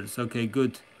 kilometers. Okay,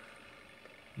 good.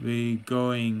 We're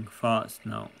going fast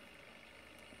now.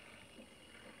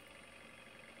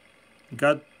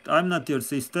 I'm not your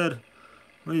sister.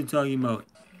 What are you talking about?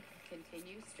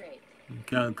 Continue straight.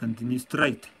 Okay, continue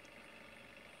straight.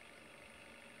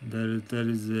 There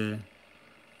is a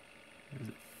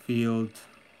field.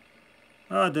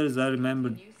 Ah, I remember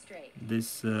Continue straight.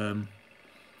 this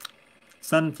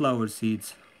sunflower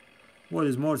seeds. What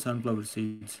is more sunflower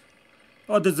seeds?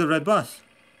 Oh, there's a red bus.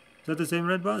 Is that the same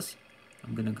red bus?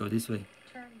 I'm gonna go this way.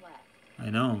 Turn left. I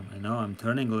know, I'm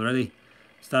turning already.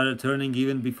 Started turning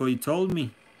even before you told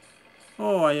me.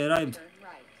 Oh, I arrived. Turn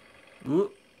right.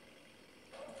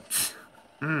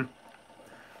 Ooh.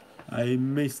 I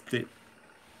missed it.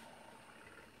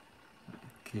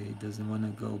 Okay, doesn't want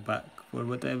to go back for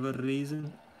whatever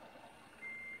reason.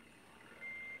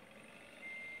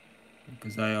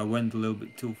 Because I went a little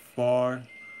bit too far.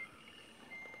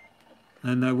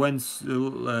 And I went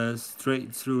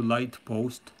straight through light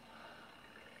post.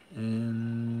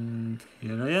 And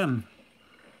here I am.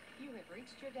 You have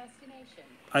reached your destination.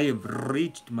 I have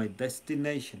reached my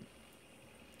destination.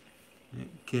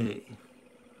 Okay.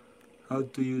 How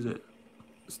to use it?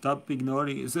 Stop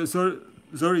ignoring.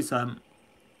 Sorry, Sam.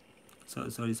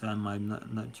 Sorry, Sam. I'm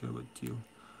not sure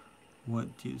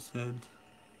what you said.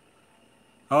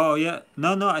 Oh yeah.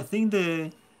 No. I think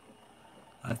the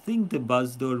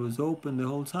bus door was open the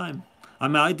whole time. I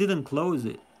mean, I didn't close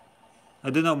it.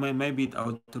 I don't know. Maybe it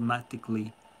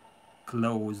automatically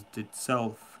closed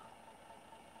itself.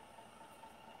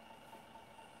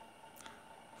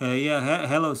 Yeah.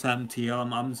 Hello, Sam T.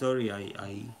 I'm sorry.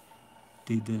 I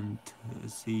didn't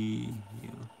see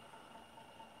you.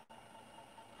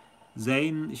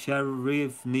 Zain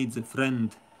Sharif needs a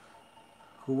friend.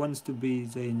 Who wants to be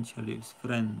Zain Sharif's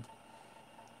friend?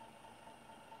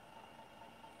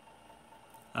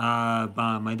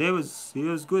 My day was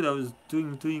good. I was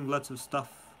doing lots of stuff.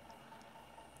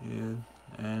 Yeah,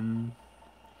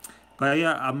 but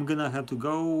yeah, I'm gonna have to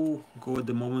go at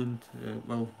the moment.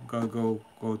 Well, go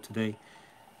today.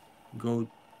 Go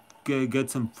get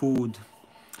some food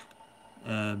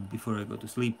before I go to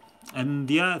sleep. And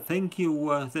yeah, thank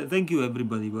you, thank you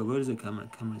everybody. Well, where's the camera?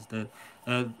 Camera's there.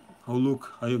 Oh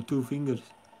look, I have 2 fingers.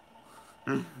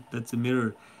 That's a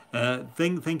mirror.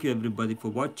 Thank you everybody for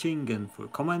watching and for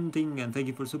commenting, and thank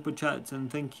you for super chats,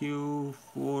 and thank you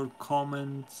for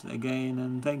comments again,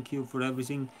 and thank you for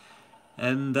everything.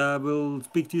 And we'll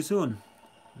speak to you soon.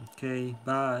 Okay,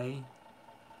 bye.